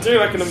 Yeah,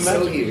 dude, I can imagine.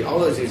 So huge. All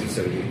those dudes are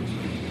so huge.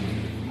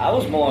 I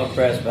was more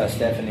impressed by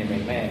Stephanie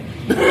McMahon.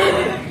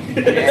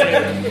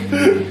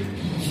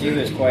 She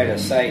was quite a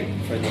sight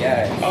for the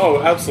eyes.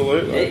 Oh,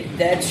 absolutely.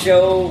 That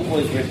show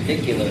was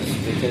ridiculous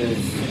because,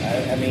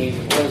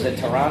 what was it,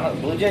 Toronto?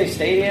 Blue Jay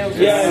Stadium?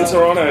 Yeah, in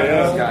Toronto,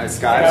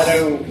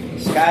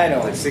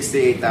 Skydome. Like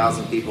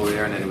 68,000 people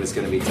there, and then it was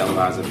going to be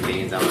televised with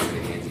millions of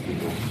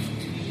people.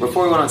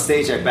 Before we went on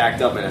stage, I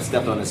backed up and I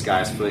stepped on this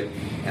guy's foot,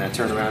 and I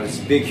turned around, this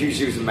big, huge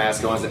shoes and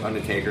mask on, as the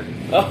Undertaker.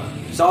 Oh.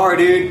 Sorry,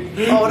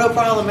 dude. Oh, no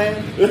problem,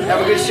 man.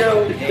 Have a good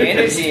show. The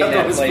energy in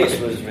that place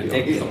was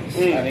ridiculous.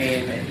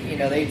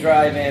 They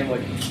drive in what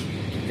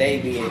they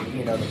be,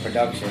 the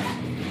production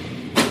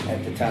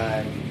at the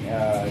time,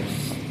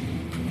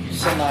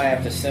 semi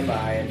after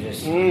semi, and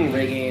just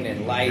rigging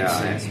and lights.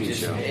 And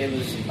just, it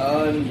was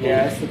unbelievable.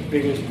 Yeah, it's the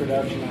biggest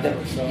production I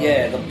ever saw.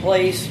 Yeah, the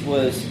place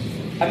was.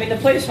 The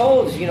place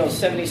holds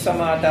 70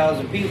 some odd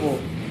thousand people,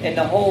 and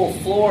the whole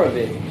floor of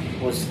it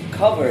was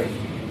covered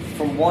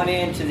from one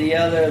end to the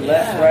other,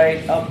 left,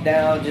 right, up,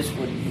 down, just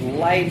with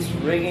lights,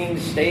 rigging,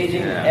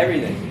 staging,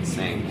 everything.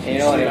 Insane.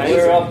 And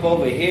we're up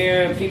over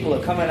here, people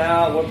are coming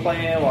out, we're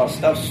playing while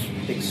stuff's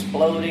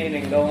exploding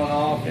and going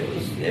off. It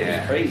was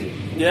crazy.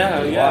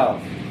 Yeah. Wow.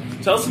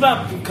 Tell us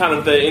about kind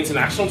of the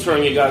international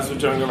touring you guys were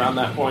doing around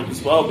that point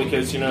as well,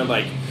 because,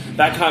 like,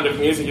 that kind of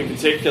music in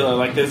particular,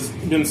 like, there's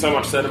been so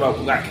much said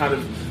about that kind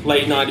of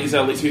late 90s,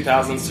 early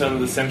 2000s, turn of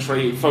the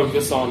century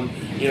focus on,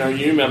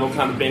 nu metal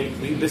kind of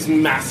being this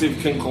massive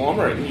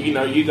conglomerate. And,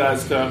 you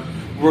guys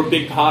were a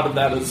big part of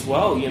that as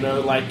well,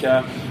 like,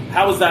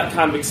 how was that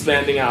kind of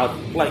expanding out,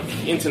 like,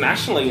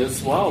 internationally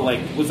as well? Like,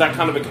 was that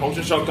kind of a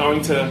culture shock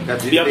going to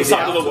the other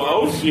side of the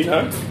world,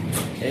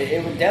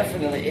 It would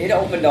definitely, it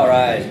opened our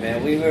eyes,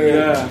 man.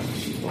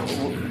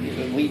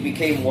 We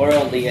became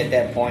worldly at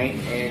that point,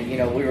 and,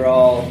 we were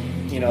all,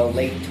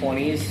 late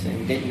 20s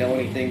and didn't know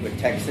anything but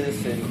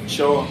Texas. And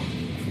sure.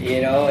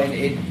 And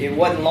it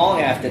wasn't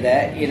long after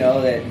that,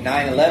 that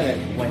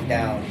 9/11 went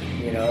down,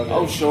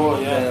 Oh,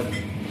 sure, yeah.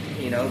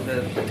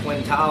 The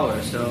Twin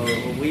Towers. So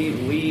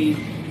we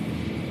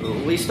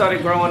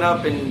started growing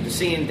up and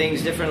seeing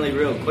things differently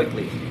real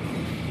quickly.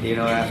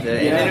 After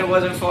that. And then it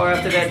wasn't far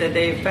after that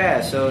Dave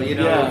passed. So,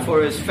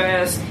 for as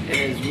fast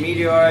and as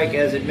meteoric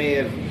as it may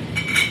have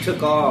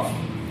took off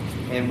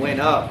and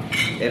went up,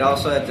 it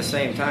also at the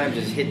same time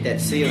just hit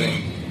that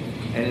ceiling.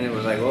 And then it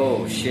was like,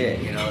 oh shit,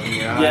 and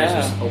your eyes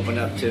just open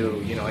up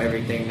to,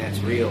 everything that's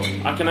real.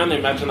 I can only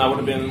imagine that would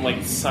have been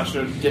like such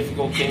a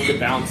difficult thing to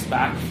bounce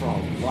back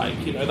from.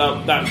 Like,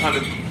 that kind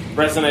of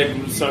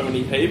resonated with so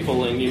many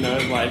people, and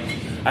like,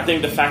 I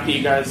think the fact that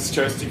you guys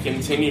chose to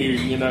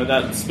continue,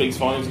 that speaks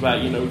volumes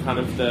about, kind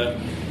of the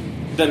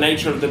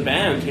nature of the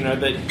band,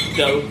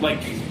 that like,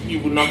 you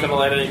were not going to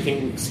let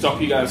anything stop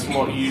you guys from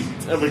what you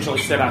originally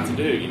set out to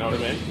do, you know what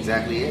I mean?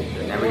 Exactly it.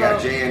 And then we got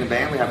Jay in the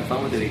band, we're having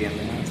fun with it again,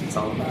 man. That's what it's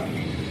all about.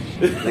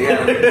 Look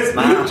at him,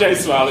 smile.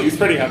 Jay's smiling, he's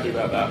pretty happy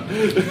about that.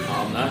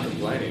 I'm not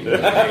complaining.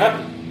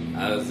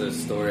 There's a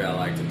story I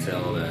like to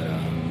tell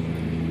that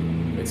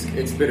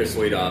it's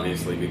bittersweet,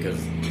 obviously, because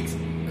it's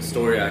a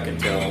story I can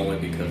tell only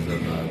because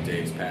of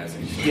Dave's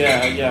passing.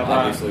 Yeah,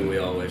 obviously, we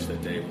all wish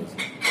that Dave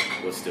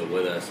was still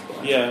with us.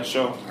 But yeah,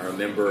 sure. I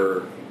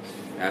remember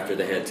after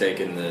they had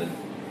taken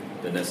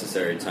the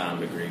necessary time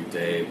to grieve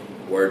Dave,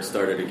 word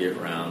started to get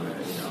around that,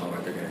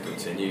 are they going to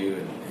continue,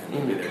 and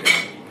maybe they're going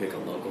to pick a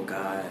local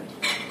guy. And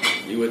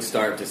you would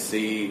start to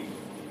see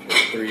the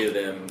three of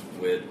them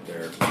with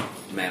their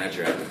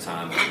manager at the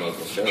time at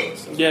local shows.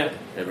 So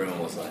everyone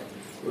was like,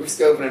 we're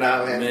scoping it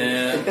out, man.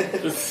 Man, they're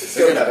going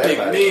to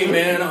pick me,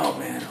 man. Oh,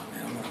 man,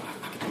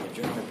 I can do a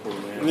drummer pull,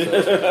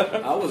 man.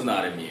 So I was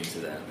not immune to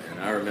that, man.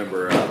 I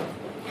remember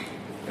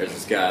there's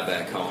this guy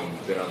back home,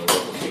 been on the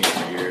local team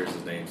for years.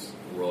 His name's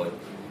Roy.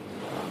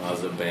 I was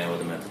in a band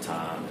with him at the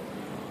time.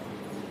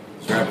 It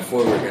was right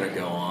before we were going to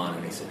go on,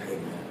 and he said, hey,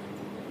 man,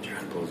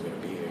 Drowning Pool's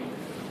going to be here.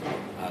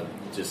 I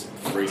just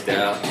freaked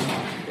out.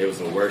 It was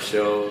the worst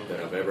show that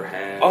I've ever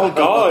had. Oh,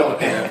 God.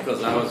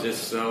 Because I was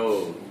just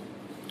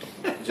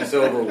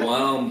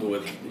overwhelmed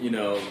with,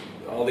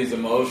 all these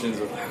emotions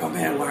of like, oh,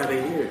 man, why are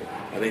they here?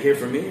 Are they here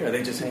for me? Are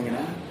they just hanging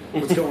out?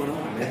 What's going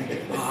on, man?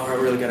 Oh, I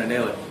really got to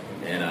nail it.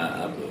 And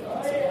I blew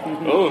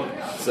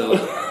it.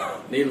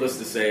 So, needless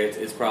to say,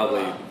 it's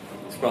probably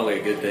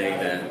a good thing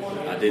that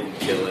I didn't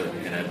kill it,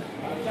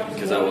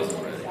 because I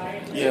wasn't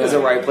ready. Yeah. It was the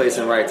right place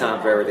and right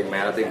time for everything,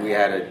 man. I think we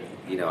had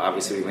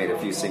obviously we made a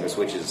few single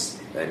switches,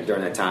 and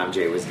during that time,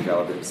 Jay was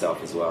developing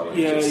himself as well.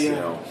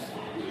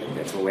 And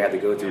that's what we had to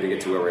go through to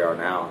get to where we are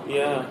now.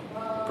 Yeah.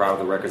 Proud of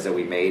the records that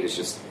we made. It's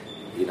just,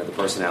 the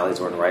personalities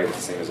weren't right with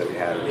the singers that we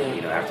had,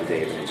 after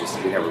Dave, and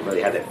we never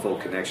really had that full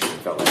connection. It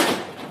felt like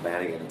a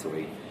band again until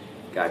we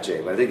got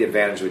Jay. But I think the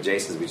advantage with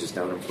Jason is we just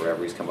known him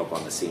forever. He's come up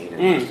on the scene,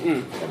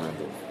 and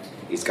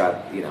he's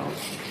got,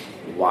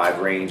 wide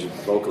range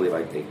vocally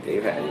like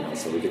Dave had,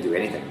 so we could do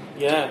anything.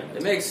 Yeah.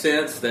 It makes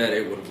sense that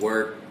it would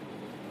work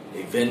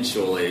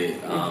eventually,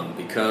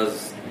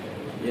 because,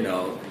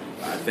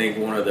 I think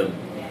one of the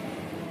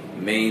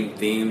main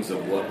themes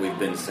of what we've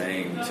been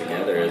saying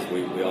together is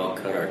we all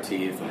cut our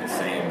teeth on the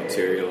same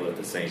material at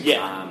the same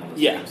time, on the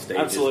same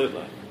stages.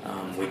 Absolutely.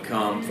 We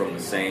come from the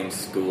same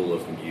school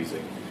of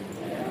music,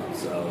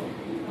 so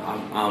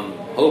I'm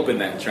hoping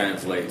that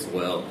translates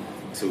well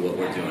to what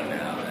we're doing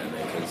now, man,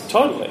 because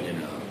totally,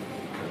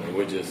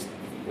 we're just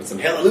with some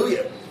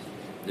hallelujah.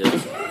 Yes,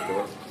 of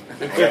course.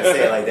 I can't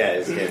say it like that. I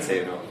just can't say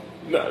it.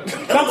 No,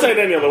 can't say it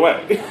any other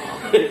way.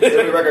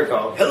 There's a record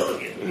called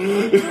Hallelujah.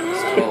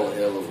 It's called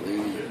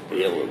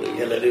Hallelujah.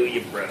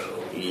 Hallelujah, bro.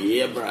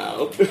 Yeah,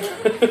 bro.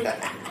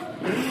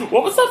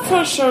 What was that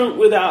first show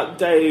without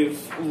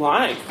Dave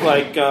like?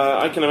 Like,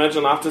 I can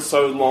imagine after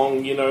so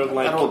long,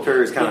 like... That whole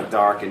period is kind of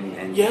dark, and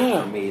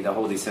for me, the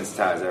whole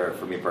Desensitized era,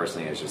 for me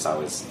personally, is just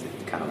always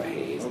kind of a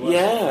haze.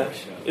 Yeah.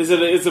 Is it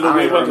a weird one to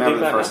I don't remember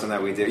the first one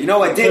that we did. You know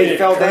what did? He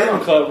fell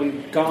down. Club,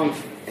 we'd gone...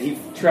 He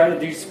tried to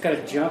do some kind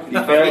of jump. He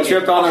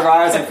tripped on the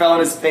rise and fell on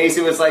his face.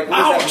 It was like,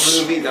 what was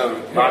that movie, the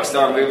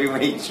Rockstar movie,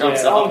 when he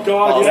jumps off? Oh,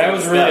 God. That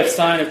was really a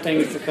sign of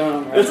things to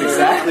come. Right? That's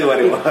exactly what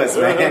it was,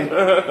 man.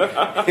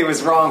 It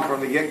was wrong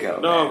from the get-go.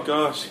 Oh,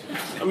 gosh.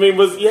 I mean,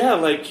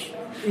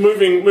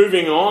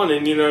 moving on,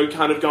 and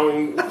kind of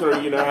going through,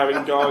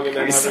 having gong and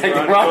then He's having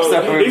like grindcore. the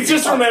rock star. He's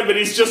just remembered.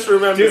 We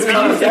was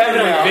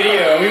having a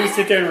video. We would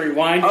sit there and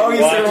rewind. Oh, you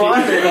said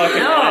rewind it.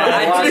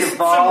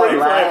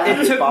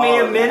 It took me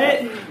a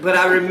minute, but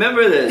I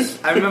remember this.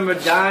 I remember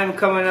Dime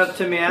coming up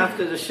to me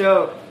after the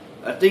show.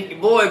 I think your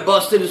boy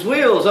busted his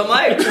wheels. I'm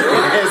like, and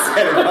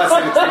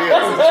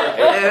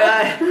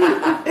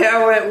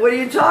I went, what are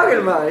you talking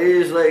about? He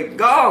was like,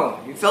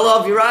 gone. You fell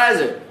off your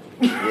riser.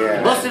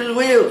 Yeah. Busted his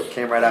wheels.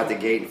 Came right out the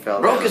gate and fell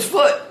Broke down. his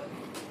foot.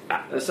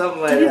 Or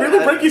something like Did he that.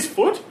 really break his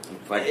foot?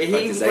 He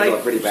He his ankle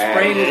like pretty bad.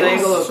 sprained his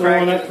ankle or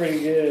Swollen cracked up pretty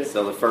good.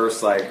 So the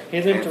first like He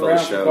lived handful around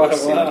of for shows, quite a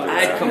seen him while. do I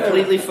had that.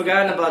 completely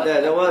forgotten about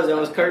that. That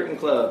was Curtain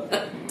Club.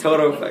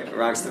 Total like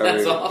rock star.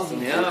 That's dude.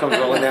 awesome. Yeah. Comes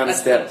rolling down the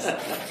steps.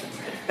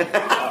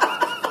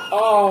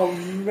 Oh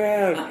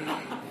man,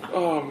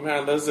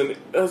 that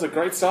was a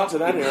great start to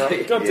that era.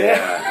 God damn.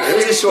 Yeah, it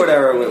was a short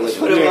era with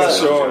what it was.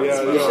 Sure,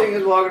 yeah. These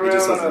singers walking He around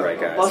just wasn't on the right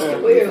a guy.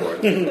 busted wheel.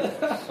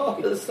 I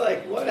was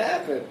like, what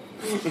happened?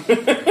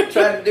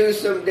 Tried to do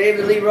some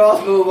David Lee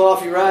Roth move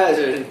off your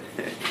riser and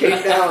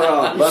came down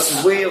wrong.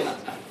 Busted wheel.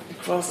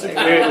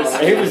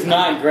 It was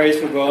not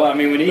graceful. I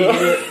mean, when he hit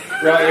it,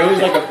 right, it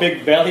was like a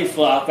big belly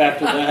flop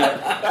after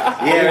that.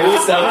 Yeah,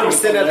 we were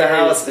sitting at the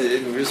house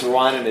and we were just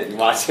rewinding it and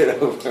watching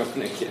it over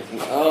and again.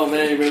 Oh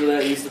man, you remember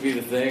that used to be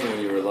the thing when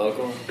you were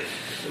local?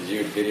 You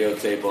would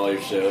videotape all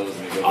your shows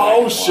and you go back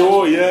Oh, and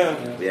sure, watch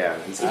yeah. Yeah.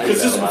 Because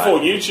this is before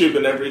YouTube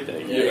and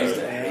everything. Yeah, I used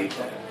to hate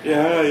that.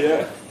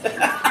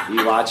 Yeah.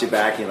 You watch it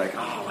back and you're like,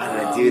 oh, why did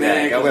I do Oh, that?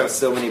 man, Like, we have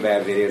so many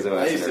bad videos of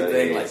us. I used in to the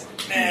think early like,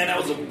 days. man, that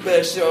was the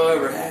best show I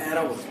ever had.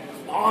 I was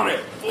on it,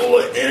 full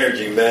of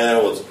energy, man.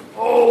 I was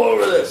all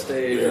over that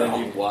stage. And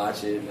then you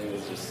watch it and it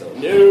was just so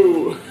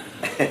No.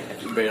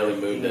 You barely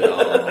moved at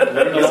all.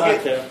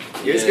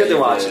 It's good to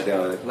watch it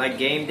though. Like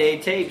game day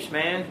tapes,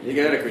 man. You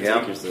gotta critique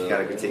Yeah, yourself.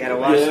 gotta You critique. gotta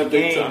watch the big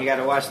game. time. You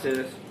gotta watch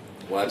the.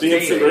 Watch The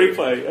it. instant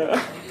replay.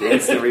 Yeah. The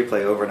instant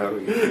replay over and over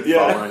again.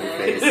 Yeah. Falling on your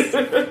face.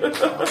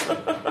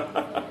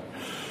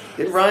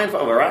 Didn't Ryan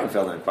fall? Well, Ryan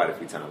fell down quite a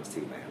few times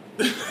too, man.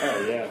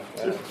 Oh yeah.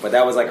 But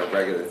that was like a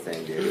regular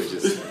thing, dude. It was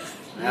just,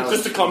 That was,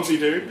 Just a clumsy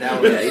dude.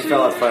 that was, yeah, he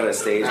fell in front of the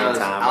stage that one was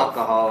time.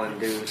 alcohol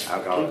induced.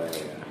 Alcohol,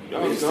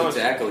 yeah. We used to gosh.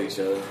 tackle each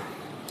other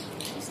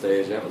on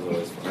stage. That was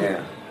always fun.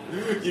 Yeah.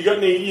 You got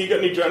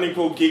any drowning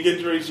pool gig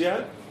injuries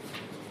yet?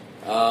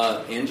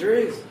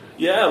 Injuries?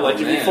 Yeah, like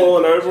have you man.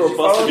 fallen over or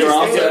busted your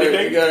arms or You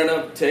anything? got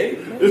enough tape?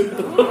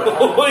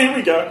 Oh, here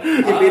we go.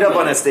 You beat up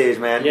on that stage,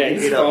 man. Yeah, You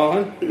he's beat up.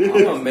 falling.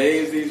 I'm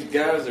amazed these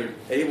guys are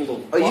able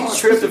to. Oh, you walk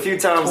tripped a few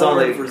times on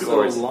touring the for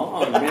course. so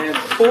long, man.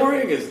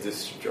 Touring is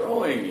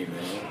destroying me,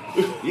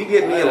 man. You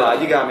get me a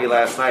lot. You got me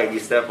last night. You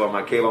step on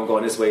my cable. I'm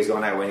going this way. He's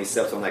going that way. And he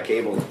steps on that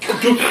cable.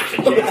 Kicks me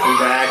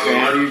back,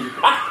 man.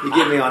 You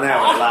get me on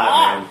that one a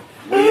lot, man.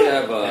 We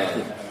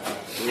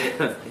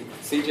have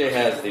CJ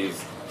has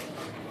these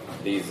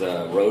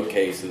road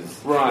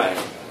cases. Right.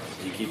 that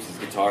he keeps his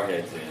guitar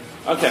heads in.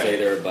 Okay. Say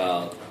they're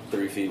about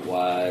 3 feet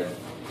wide,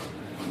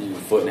 a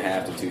foot and a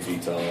half to 2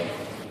 feet tall.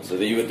 So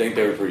that you would think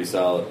they were pretty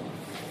solid.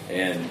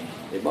 And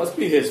it must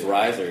be his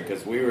riser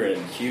because we were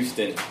in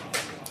Houston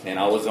and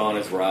I was on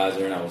his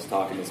riser and I was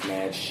talking this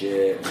mad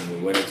shit and we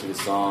went into the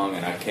song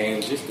and I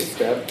came just a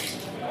step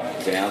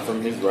down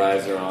from his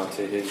riser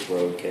onto his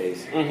road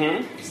case.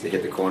 Mm-hmm. Just to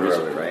hit the corner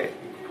of it, right?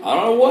 I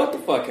don't know what the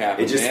fuck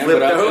happened, It just man, flipped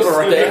but I just over,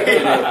 right? stepped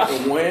in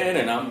it to win,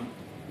 and I'm,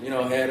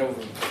 head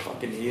over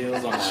fucking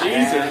heels on my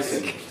ass.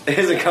 And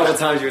There's a couple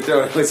times you were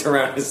throwing hooks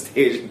around the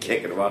sage and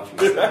kicking them off.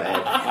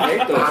 I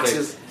hate those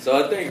Boxes. things.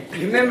 So I think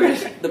You remember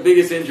the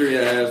biggest injury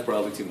I have is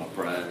probably to my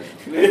pride.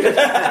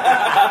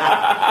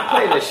 I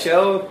played a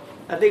show?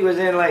 I think it was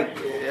in like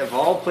of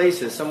all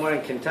places, somewhere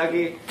in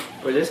Kentucky,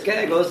 where this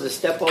guy goes to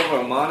step over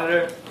a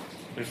monitor.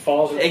 It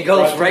falls. It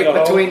goes right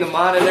between the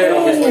monitor.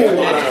 On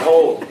a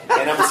hole.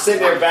 And I'm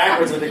sitting there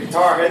backwards with the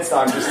guitar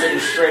headstock just sitting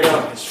straight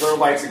up and strobe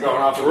lights are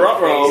going off.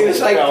 Ruh-roh. He was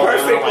like And I'm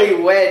perfectly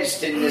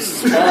wedged in this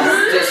small,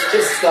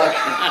 just stuck.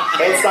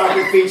 headstock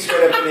and feet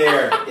straight up in the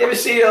air. You ever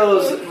see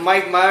those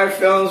Mike Myers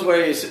films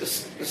where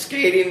he's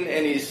skating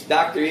and he's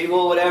Dr.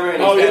 Evil, whatever,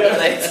 and he's got the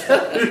legs?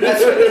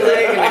 That's what the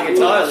leg and the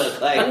guitar looks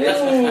like.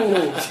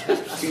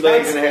 It's 2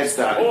 legs and a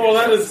headstock. Oh,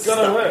 that is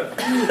gonna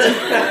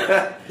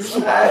hurt.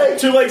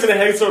 2 Legs and a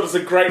Headstock is a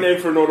great name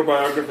for an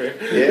autobiography.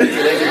 Yeah, 2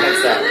 legs and a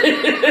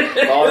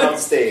headstock. Falling off the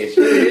stage.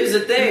 Here's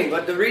the thing,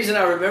 but the reason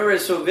I remember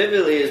it so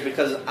vividly is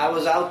because I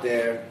was out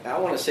there. I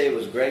want to say it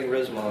was Greg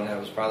Rismond that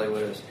was probably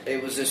with us.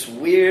 It was this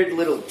weird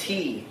little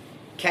T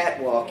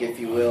catwalk, if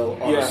you will,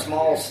 on a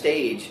small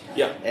stage.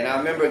 Yeah. And I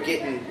remember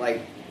getting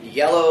like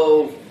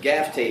yellow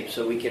gaff tape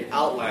so we could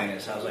outline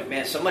this. I was like,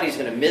 man, somebody's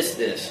gonna miss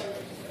this,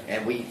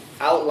 and we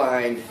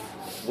outlined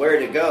where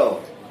to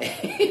go.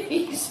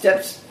 He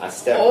steps I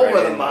stepped over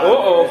right the in.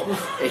 monitor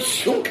and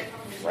shook.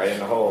 Right in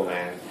the hole,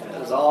 man. That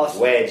was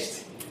awesome.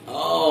 Wedged.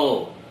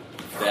 Oh,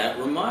 that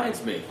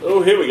reminds me.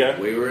 Oh, here we go.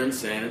 We were in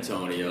San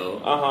Antonio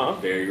Uh-huh.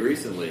 very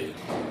recently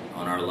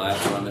on our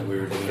last run that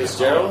we were doing.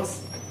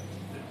 Fitzgerald's?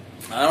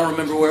 I don't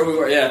remember where we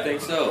were. Yeah, I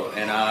think so.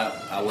 And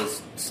I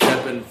was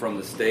stepping from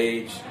the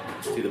stage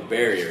to the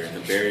barrier, and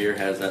the barrier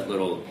has that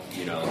little,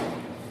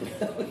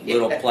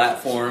 little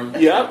platform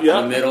in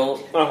the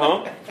middle.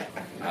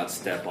 I'd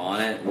step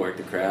on it, work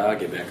the crowd,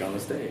 get back on the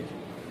stage,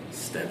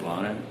 step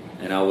on it,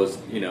 and I was,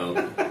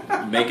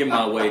 making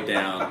my way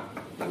down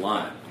the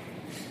line.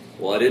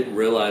 Well, I didn't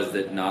realize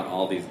that not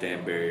all these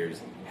damn barriers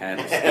had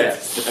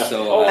steps.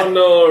 So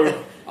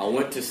I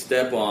went to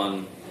step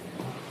on,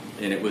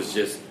 and it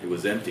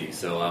was empty.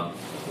 So I'm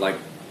like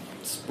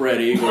spread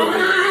eagle,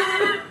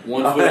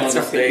 one foot on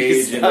the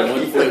stage and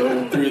one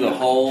foot through the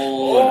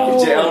hole.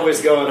 And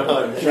Elvis going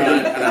on.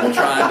 I'm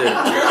trying to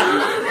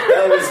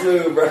Elvis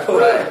move, bro.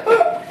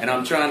 Right. And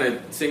I'm trying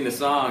to sing the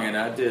song, and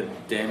I did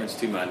damage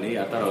to my knee.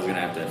 I thought I was going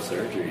to have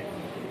surgery,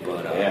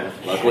 but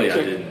luckily I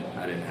didn't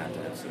have to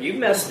have surgery. You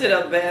messed it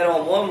up bad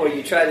on one where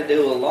you tried to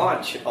do a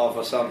launch off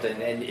of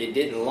something, and it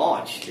didn't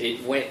launch.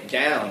 It went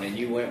down, and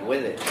you went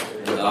with it.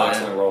 The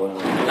boxing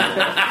rolling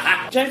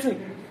around.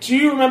 Jason, do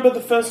you remember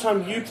the first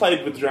time you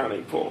played with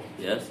Drowning Pool?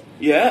 Yes.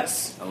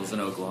 Yes. I was in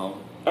Oklahoma.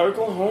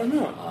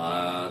 Oklahoma?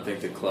 I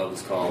think the club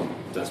was called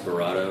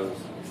Desperados.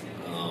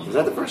 Was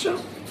that the first show?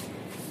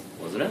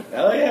 Wasn't it?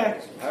 Oh, yeah.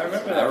 I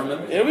remember that. I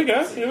remember. Here we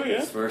go.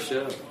 It's first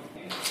show.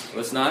 It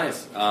was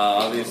nice.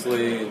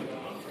 Obviously,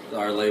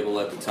 our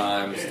label at the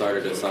time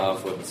started us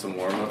off with some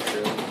warm-up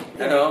shows.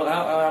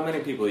 How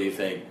many people do you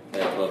think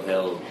that club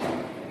held?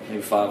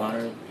 Maybe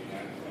 500?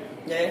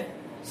 Yeah.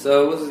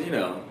 So it was,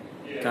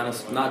 kind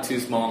of not too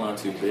small, not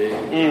too big.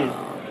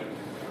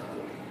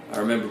 I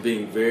remember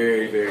being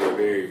very, very,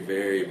 very,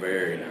 very,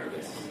 very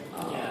nervous.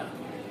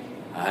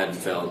 I hadn't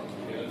felt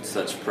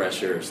such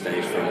pressure or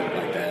stage fright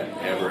like that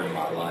ever in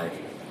my life.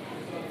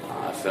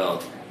 I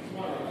felt,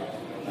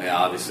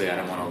 obviously I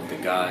didn't want to let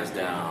the guys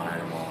down, I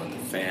didn't want to let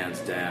the fans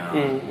down,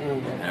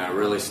 and I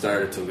really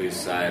started to lose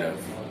sight of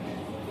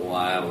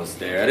why I was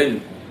there. I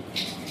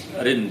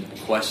didn't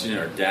question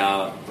or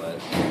doubt, but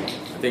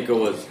I think it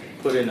was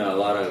putting a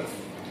lot of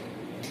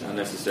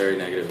unnecessary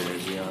negative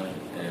energy on it,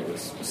 and it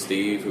was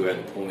Steve who had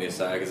to pull me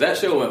aside, because that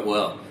show went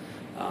well,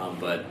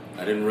 but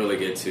I didn't really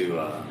get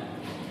to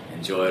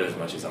enjoy it as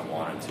much as I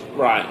wanted to.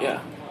 Right,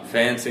 yeah.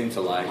 Fans seemed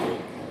to like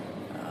it,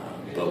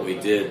 but we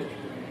did,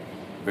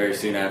 very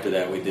soon after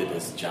that, we did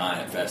this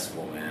giant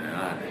festival, man, and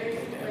I hadn't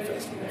played that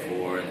festival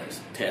before, and there's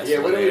Tesla Yeah,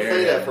 when did we there,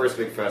 play that first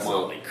big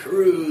festival? Motley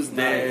Crue's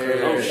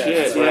there. Oh, shit.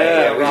 That's right.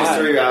 Yeah, We just right.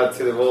 threw out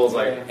to the wolves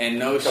like And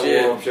no couple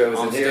shit, warm shows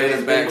I'm in here.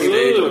 standing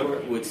backstage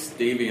Ooh. with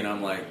Stevie, and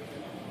I'm like,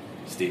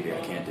 Stevie, I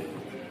can't do it.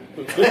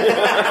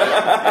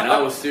 And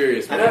I was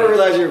serious, I man. never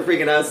realized you were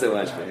freaking out so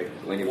much, man.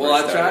 When you Well,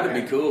 I first tried started, to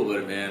be man. cool,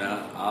 but man,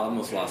 I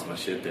almost lost my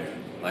shit there.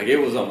 Like, it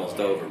was almost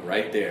over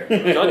right there.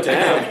 God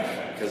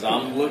damn. Because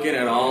I'm looking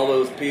at all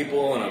those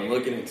people, and I'm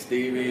looking at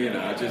Stevie, and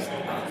I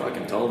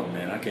fucking told him,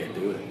 man, I can't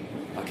do it.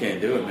 I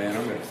can't do it, man.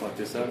 I'm going to fuck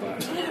this up. I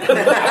can't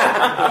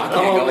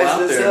Don't go mess out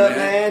this there, up,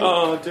 man. man.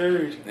 Oh,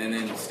 dude. And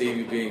then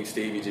Stevie, being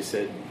Stevie, just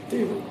said,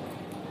 dude,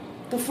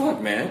 the fuck,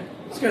 man?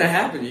 What's going to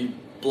happen? You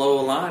blow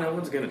a line, no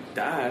one's going to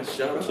die.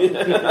 Shut up. And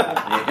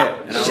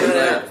I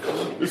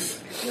was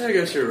like, yeah, I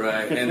guess you're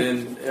right. And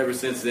then ever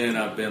since then,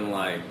 I've been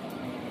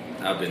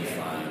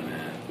fine,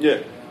 man.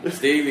 Yeah.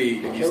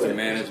 Stevie used to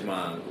manage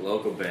my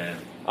local band.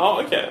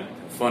 Oh, okay.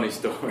 Funny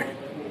story.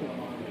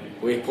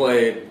 We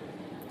played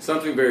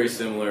something very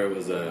similar. It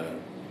was I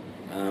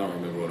don't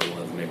remember what it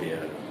was, maybe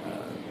a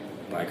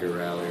biker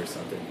rally or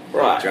something.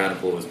 Right. Drowning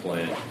Pool was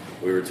playing.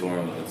 We were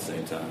touring at the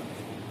same time.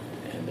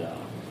 And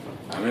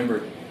I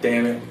remember,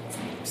 damn it,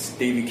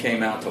 Stevie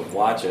came out to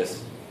watch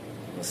us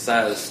on the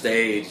side of the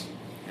stage,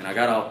 and I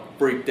got all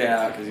freaked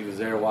out because he was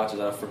there watching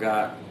us. I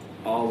forgot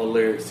all the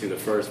lyrics to the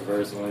first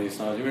verse of one of these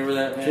songs. You remember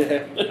that,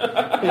 man?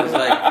 He was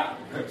like,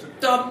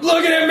 stop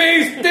looking at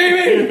me,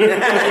 Stevie!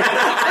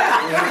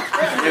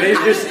 And he's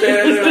just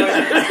standing there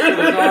like,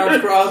 with his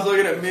arms crossed,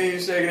 looking at me,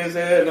 shaking his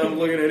head, and I'm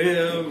looking at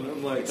him, and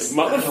I'm like,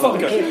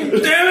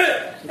 Motherfucker. damn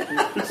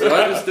it! So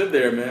I just stood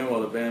there, man,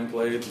 while the band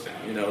played,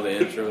 the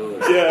intro,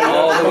 Yeah.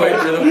 all the way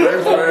through the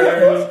first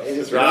verse. He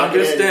just And I'm rocked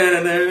just it.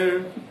 standing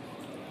there.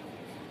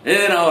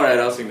 And alright,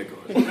 I'll sing the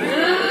chorus.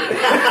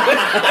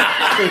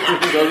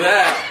 So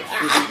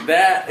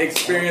that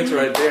experience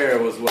right there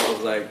was what was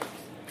like,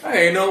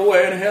 ain't no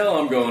way in hell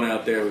I'm going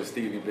out there with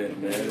Stevie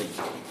Benton, man. And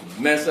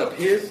mess up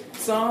his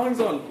songs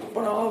on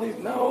front of all these.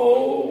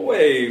 No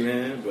way,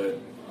 man. But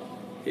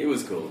he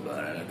was cool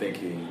about it. I think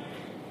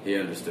he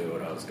understood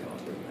what I was going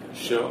through, man.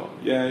 Sure.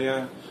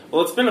 Yeah.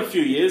 Well, it's been a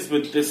few years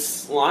with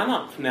this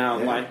lineup now.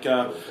 Yeah. Like,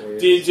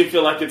 did you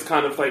feel like it's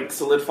kind of like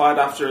solidified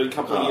after a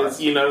couple of years?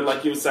 Oh,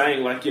 Like you were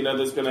saying, like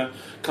there's been a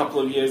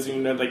couple of years,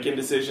 like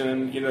indecision,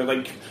 and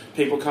like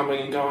people coming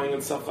and going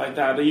and stuff like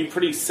that. Are you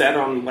pretty set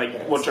on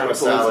like what It's trying more to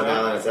pull solid is now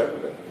out? than it's ever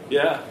been.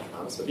 Yeah.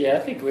 Honestly. Yeah, I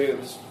think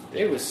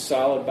it was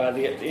solid by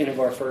the end of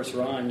our first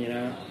run.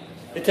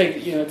 It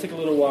took a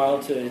little while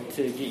to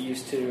get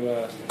used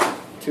to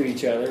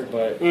each other,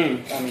 but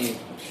I mean,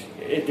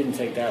 it didn't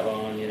take that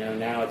long.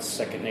 Now it's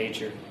second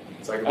nature.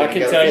 It's like I we've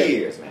can been tell together you,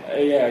 years, man.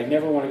 I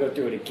never want to go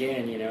through it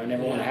again.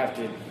 Never want to have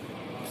to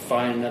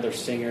find another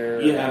singer.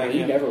 Yeah, I mean,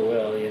 yeah. you never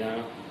will.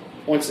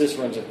 Once this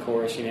runs, of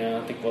course,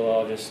 I think we'll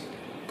all just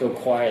go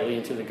quietly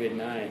into the good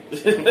night.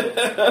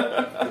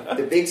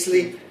 The big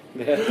sleep.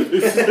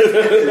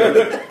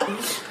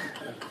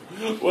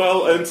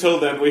 Well, until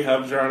then, we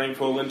have Drowning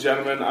Pool. And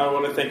gentlemen, I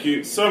want to thank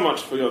you so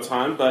much for your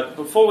time. But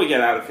before we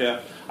get out of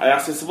here, I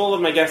ask this of all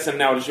of my guests, and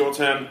now it is your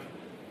turn.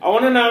 I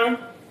want to know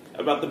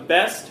about the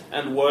best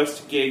and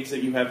worst gigs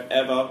that you have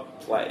ever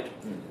played.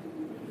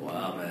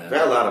 Wow, man. We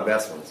had a lot of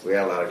best ones. We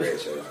had a lot of great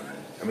shows, man.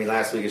 I mean,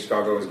 last week in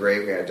Chicago was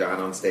great. We had John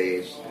on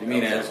stage. You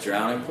mean as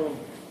Drowning Pool?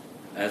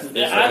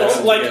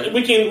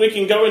 We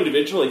can go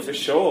individually for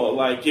sure.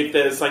 Like if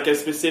there's like a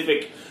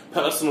specific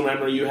personal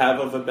memory you have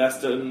of a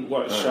best and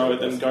worst show,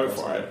 then go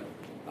for it.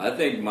 I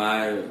think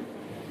my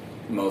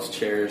most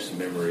cherished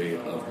memory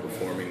of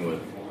performing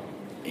with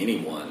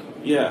anyone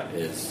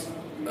is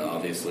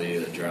obviously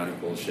the Drowning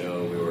Pool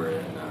show. We were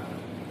in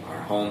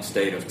our home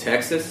state of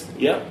Texas.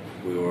 Yep.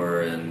 We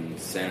were in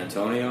San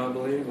Antonio, I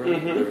believe,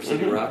 right? River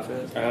City Rock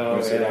Fest. Oh,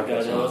 yeah, that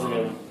was a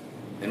good one.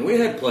 And we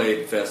had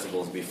played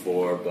festivals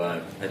before,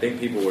 but I think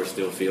people were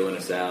still feeling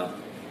us out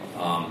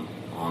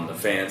on the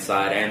fan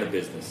side and the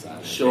business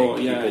side. Sure,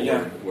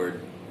 We're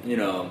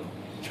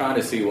trying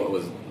to see what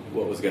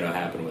was going to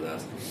happen with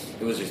us.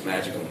 It was just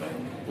magical,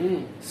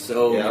 man.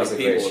 So many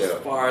people, as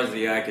far as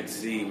the eye could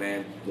see,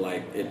 man.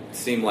 Like it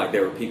seemed like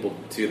there were people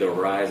to the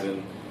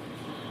horizon,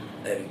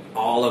 and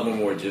all of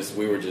them were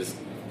we were just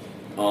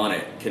on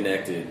it,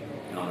 connected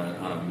on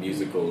a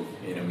musical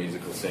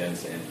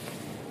sense, and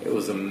it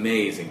was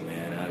amazing,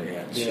 man. I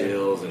got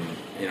chills, and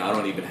I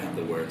don't even have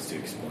the words to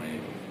explain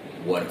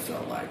what it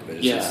felt like, but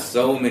it's just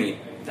so many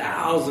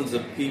thousands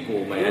of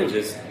people, man,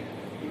 just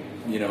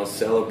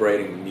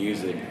celebrating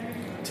music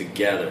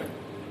together.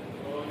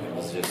 It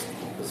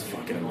was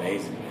fucking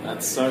amazing, man.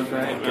 That's so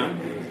great,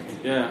 man.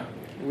 Yeah.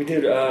 We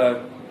did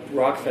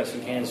Rockfest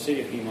in Kansas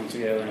City a few months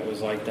ago, and it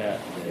was like that.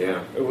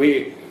 Yeah.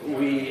 We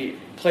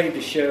played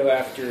the show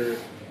after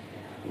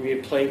we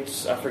had played,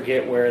 I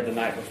forget where the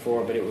night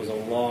before, but it was a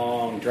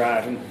long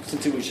drive. And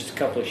since it was just a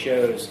couple of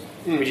shows,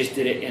 we just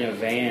did it in a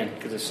van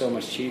because it's so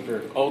much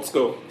cheaper. Old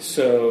school.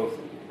 So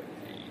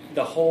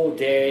the whole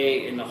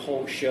day and the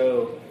whole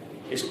show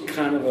is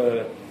kind of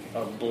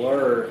a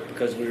blur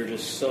because we were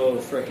just so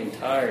freaking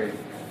tired.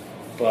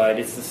 But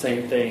it's the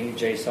same thing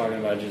Jay's talking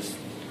about, just,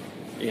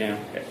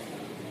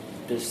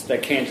 that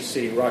Kansas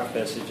City Rock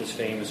Fest is just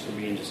famous for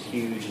being just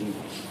huge and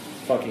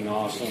fucking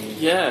awesome.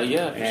 Yeah,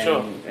 for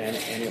sure. And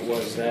it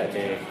was that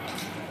day.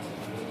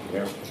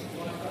 Yeah.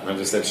 I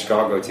just said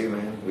Chicago too,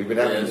 man. We've been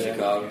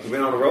Chicago. We've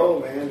been on the roll,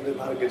 man. Been a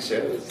lot of good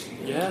shows.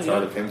 Yeah, it's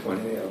hard to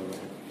pinpoint any of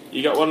them.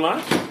 You got one,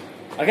 Mark?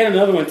 I got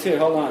another one too.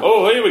 Hold on.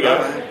 Oh, here we go.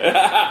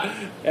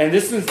 And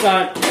this one's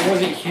not. It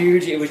wasn't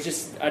huge. It was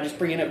just. I just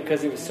bring it up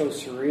because it was so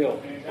surreal.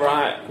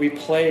 Right. We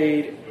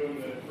played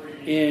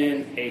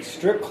in a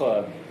strip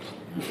club.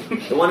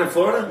 The one in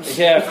Florida?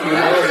 Yeah.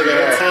 That was a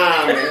good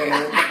time,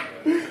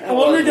 man. How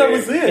long ago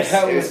was this?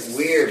 That It was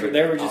weird, but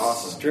there were just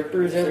awesome.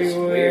 strippers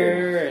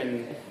everywhere,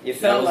 and You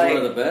That felt was like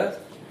one of the best.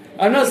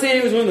 I'm not saying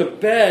it was one of the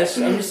best.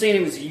 I'm just saying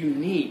it was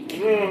unique,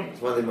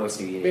 It's one of the most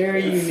unique.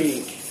 very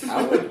unique.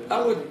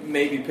 I would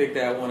maybe pick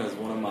that one as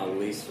one of my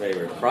least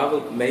favorite.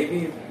 Probably,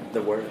 maybe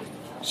the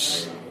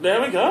worst.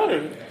 There we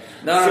go.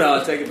 No,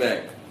 I'll take it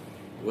back.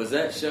 Was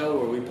that show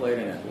where we played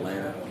in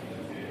Atlanta?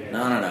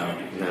 No.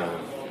 No.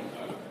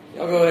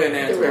 Y'all go ahead and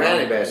answer. We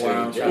had a bad show. what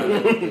I'm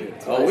trying to do.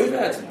 Oh, we've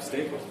had some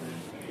stinkers,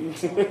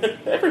 man.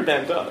 Every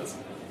band does.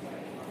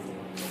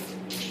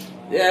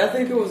 Yeah, I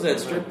think it was that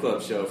strip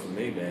club show for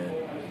me, man.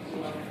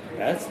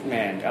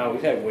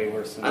 We've had way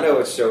worse than I that. know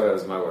which show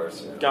was my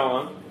worst. Yeah. Go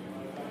on.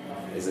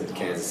 Is it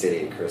Kansas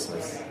City at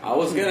Christmas? I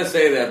was gonna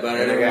say that, but I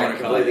And I didn't got want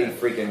to call completely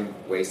it. freaking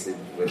wasted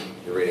with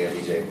the radio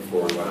DJ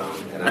before we went on,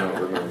 and I don't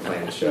remember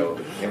playing the show.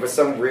 And for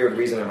some weird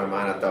reason in my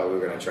mind, I thought we were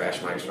going to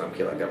trash Mike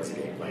Strumke like that was a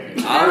game plan.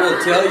 I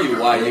will tell you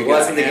why you It got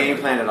wasn't the hammered. game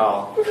plan at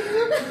all,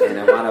 and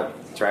I wound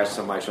up trashing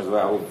some Mike Strumke.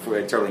 Well, I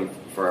will totally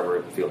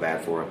forever feel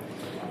bad for him.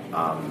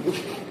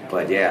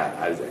 But yeah,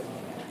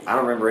 I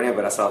don't remember any of it,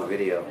 but I saw the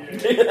video.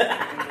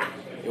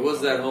 It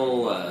was that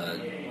whole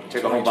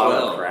Took a whole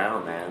bottle 2012. of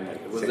Crown, man.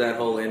 It was that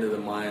whole End of the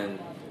Mayan.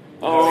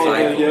 Oh,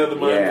 cycle. yeah, the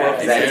mind Yeah, block.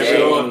 And that day-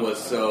 everyone was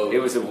so It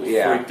was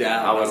freaked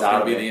out. I was it was going out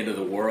to be of the it. end of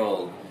the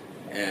world,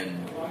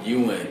 and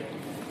you went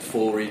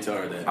full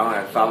retard then.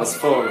 I was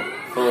full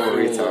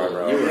retard,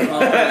 bro. You were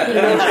humping.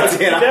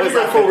 I Never was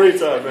go full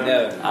retard, man.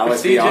 no. I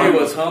was CJ beyond.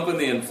 was humping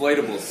the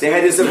inflatables. They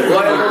had this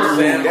inflatable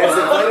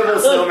Santa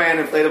snowman,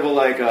 inflatable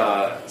like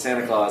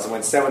Santa Claus. And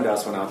when Seven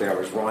Dust went out there, I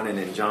was running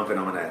and jumping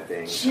on that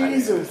thing.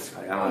 Jesus. I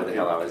don't know what the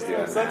hell I was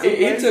doing. That's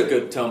He took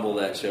a tumble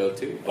that show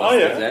too.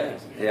 Busted his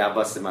ass. Yeah, I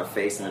busted my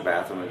face in the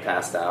bathroom and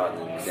passed out.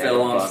 And then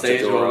Fell on busted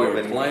stage the door while we were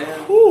open. playing.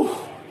 Whew.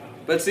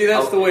 But see,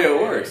 that's the way it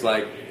works.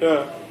 Like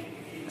Yeah.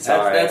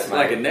 that's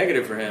like a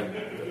negative for him.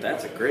 But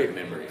that's a great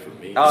memory for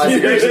me. Oh, it's a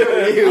great show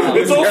for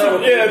you. It's all terrible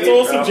for me,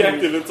 bro.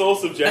 subjective. It's all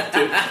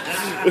subjective.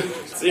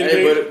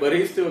 Hey, but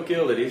he still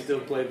killed it. He still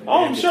played. the Oh,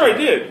 I'm band sure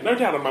he guitar. did. No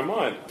doubt in my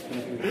mind.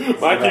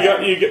 Mike,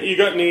 you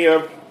got any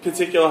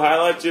particular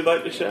highlights you'd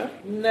like to share?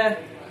 Nah.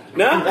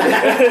 No?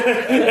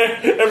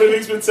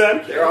 Everything's been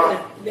said? They're on.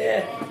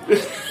 Yeah.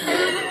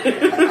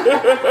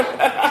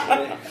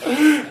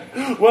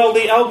 Well,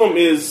 the album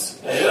is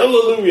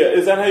Hallelujah.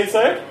 Is that how you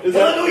say it?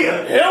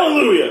 Hallelujah.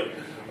 Hallelujah.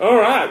 All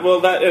right. Well,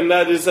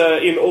 that is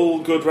in all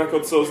good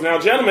record stores now,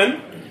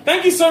 gentlemen.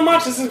 Thank you so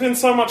much. This has been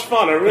so much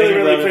fun. I really,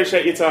 really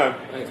appreciate your time.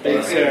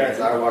 Thanks, sir.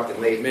 I walked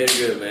in late. Made it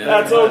good, man.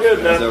 That's all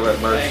good, man. Over at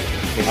Merch.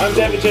 I'm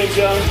David James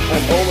Young,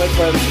 and all my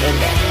friends are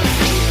back.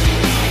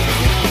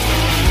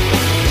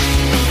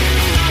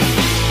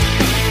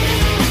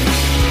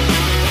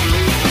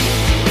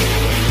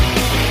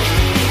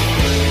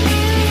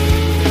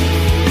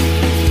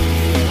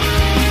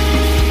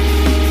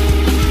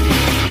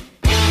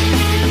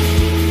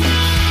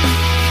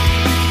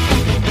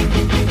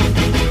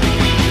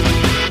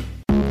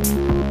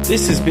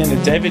 This has been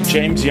a David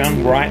James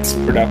Young Writes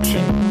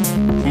production.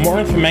 For more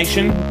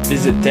information,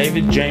 visit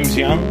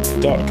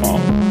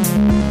davidjamesyoung.com.